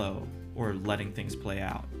of flow, or letting things play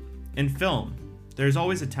out. In film, there's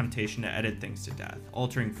always a temptation to edit things to death,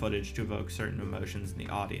 altering footage to evoke certain emotions in the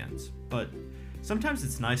audience, but sometimes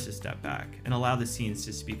it's nice to step back and allow the scenes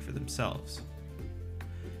to speak for themselves.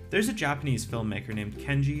 There's a Japanese filmmaker named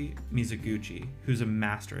Kenji Mizoguchi who's a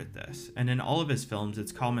master at this, and in all of his films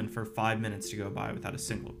it's common for 5 minutes to go by without a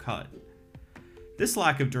single cut. This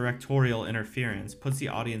lack of directorial interference puts the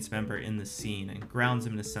audience member in the scene and grounds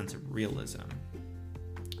them in a sense of realism.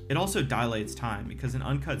 It also dilates time because an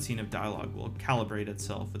uncut scene of dialogue will calibrate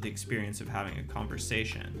itself with the experience of having a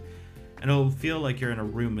conversation, and it will feel like you're in a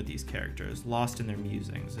room with these characters, lost in their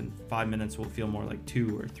musings, and 5 minutes will feel more like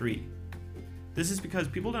 2 or 3. This is because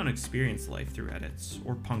people don't experience life through edits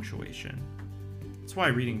or punctuation. That's why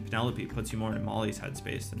reading Penelope puts you more into Molly's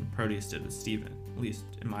headspace than Proteus did with Stephen, at least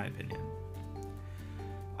in my opinion.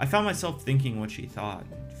 I found myself thinking what she thought,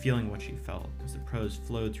 and feeling what she felt, as the prose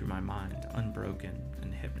flowed through my mind, unbroken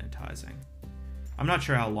and hypnotizing. I'm not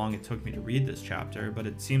sure how long it took me to read this chapter, but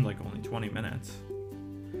it seemed like only 20 minutes.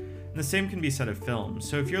 And the same can be said of films,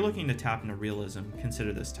 so if you're looking to tap into realism,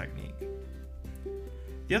 consider this technique.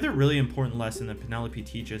 The other really important lesson that Penelope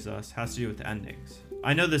teaches us has to do with endings.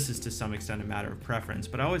 I know this is to some extent a matter of preference,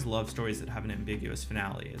 but I always love stories that have an ambiguous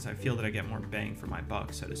finale, as I feel that I get more bang for my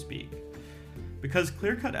buck, so to speak. Because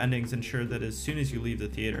clear-cut endings ensure that as soon as you leave the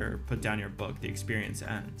theater or put down your book, the experience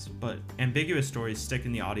ends, but ambiguous stories stick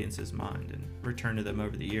in the audience's mind and return to them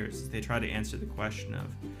over the years as they try to answer the question of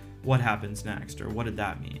what happens next, or what did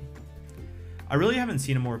that mean? I really haven't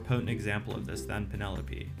seen a more potent example of this than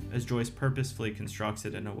Penelope, as Joyce purposefully constructs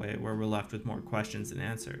it in a way where we're left with more questions than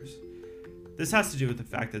answers. This has to do with the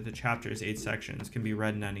fact that the chapter's 8 sections can be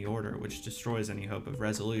read in any order, which destroys any hope of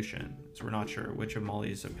resolution, as we're not sure which of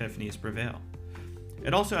Molly's epiphanies prevail.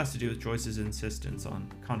 It also has to do with Joyce's insistence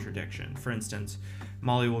on contradiction. For instance,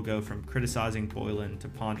 Molly will go from criticizing Boylan to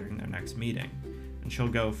pondering their next meeting, and she'll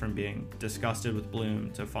go from being disgusted with Bloom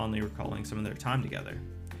to fondly recalling some of their time together.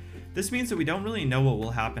 This means that we don't really know what will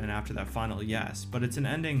happen after that final yes, but it's an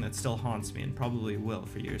ending that still haunts me and probably will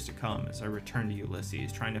for years to come as I return to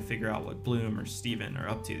Ulysses, trying to figure out what Bloom or Stephen are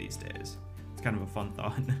up to these days. It's kind of a fun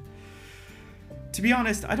thought. To be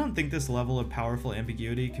honest, I don't think this level of powerful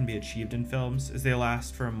ambiguity can be achieved in films, as they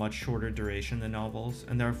last for a much shorter duration than novels,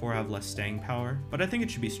 and therefore have less staying power, but I think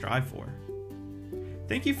it should be strived for.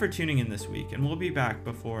 Thank you for tuning in this week, and we'll be back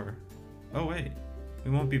before... Oh wait,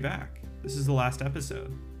 we won't be back. This is the last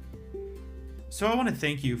episode. So I want to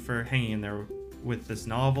thank you for hanging in there with this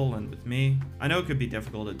novel and with me. I know it could be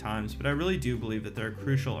difficult at times, but I really do believe that there are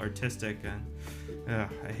crucial artistic and,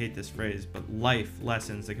 I hate this phrase, but life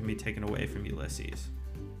lessons that can be taken away from Ulysses.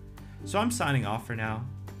 So I'm signing off for now,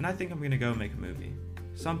 and I think I'm going to go make a movie.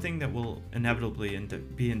 Something that will inevitably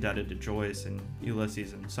be indebted to Joyce and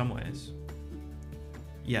Ulysses in some ways.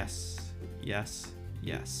 Yes, yes,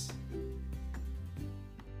 yes.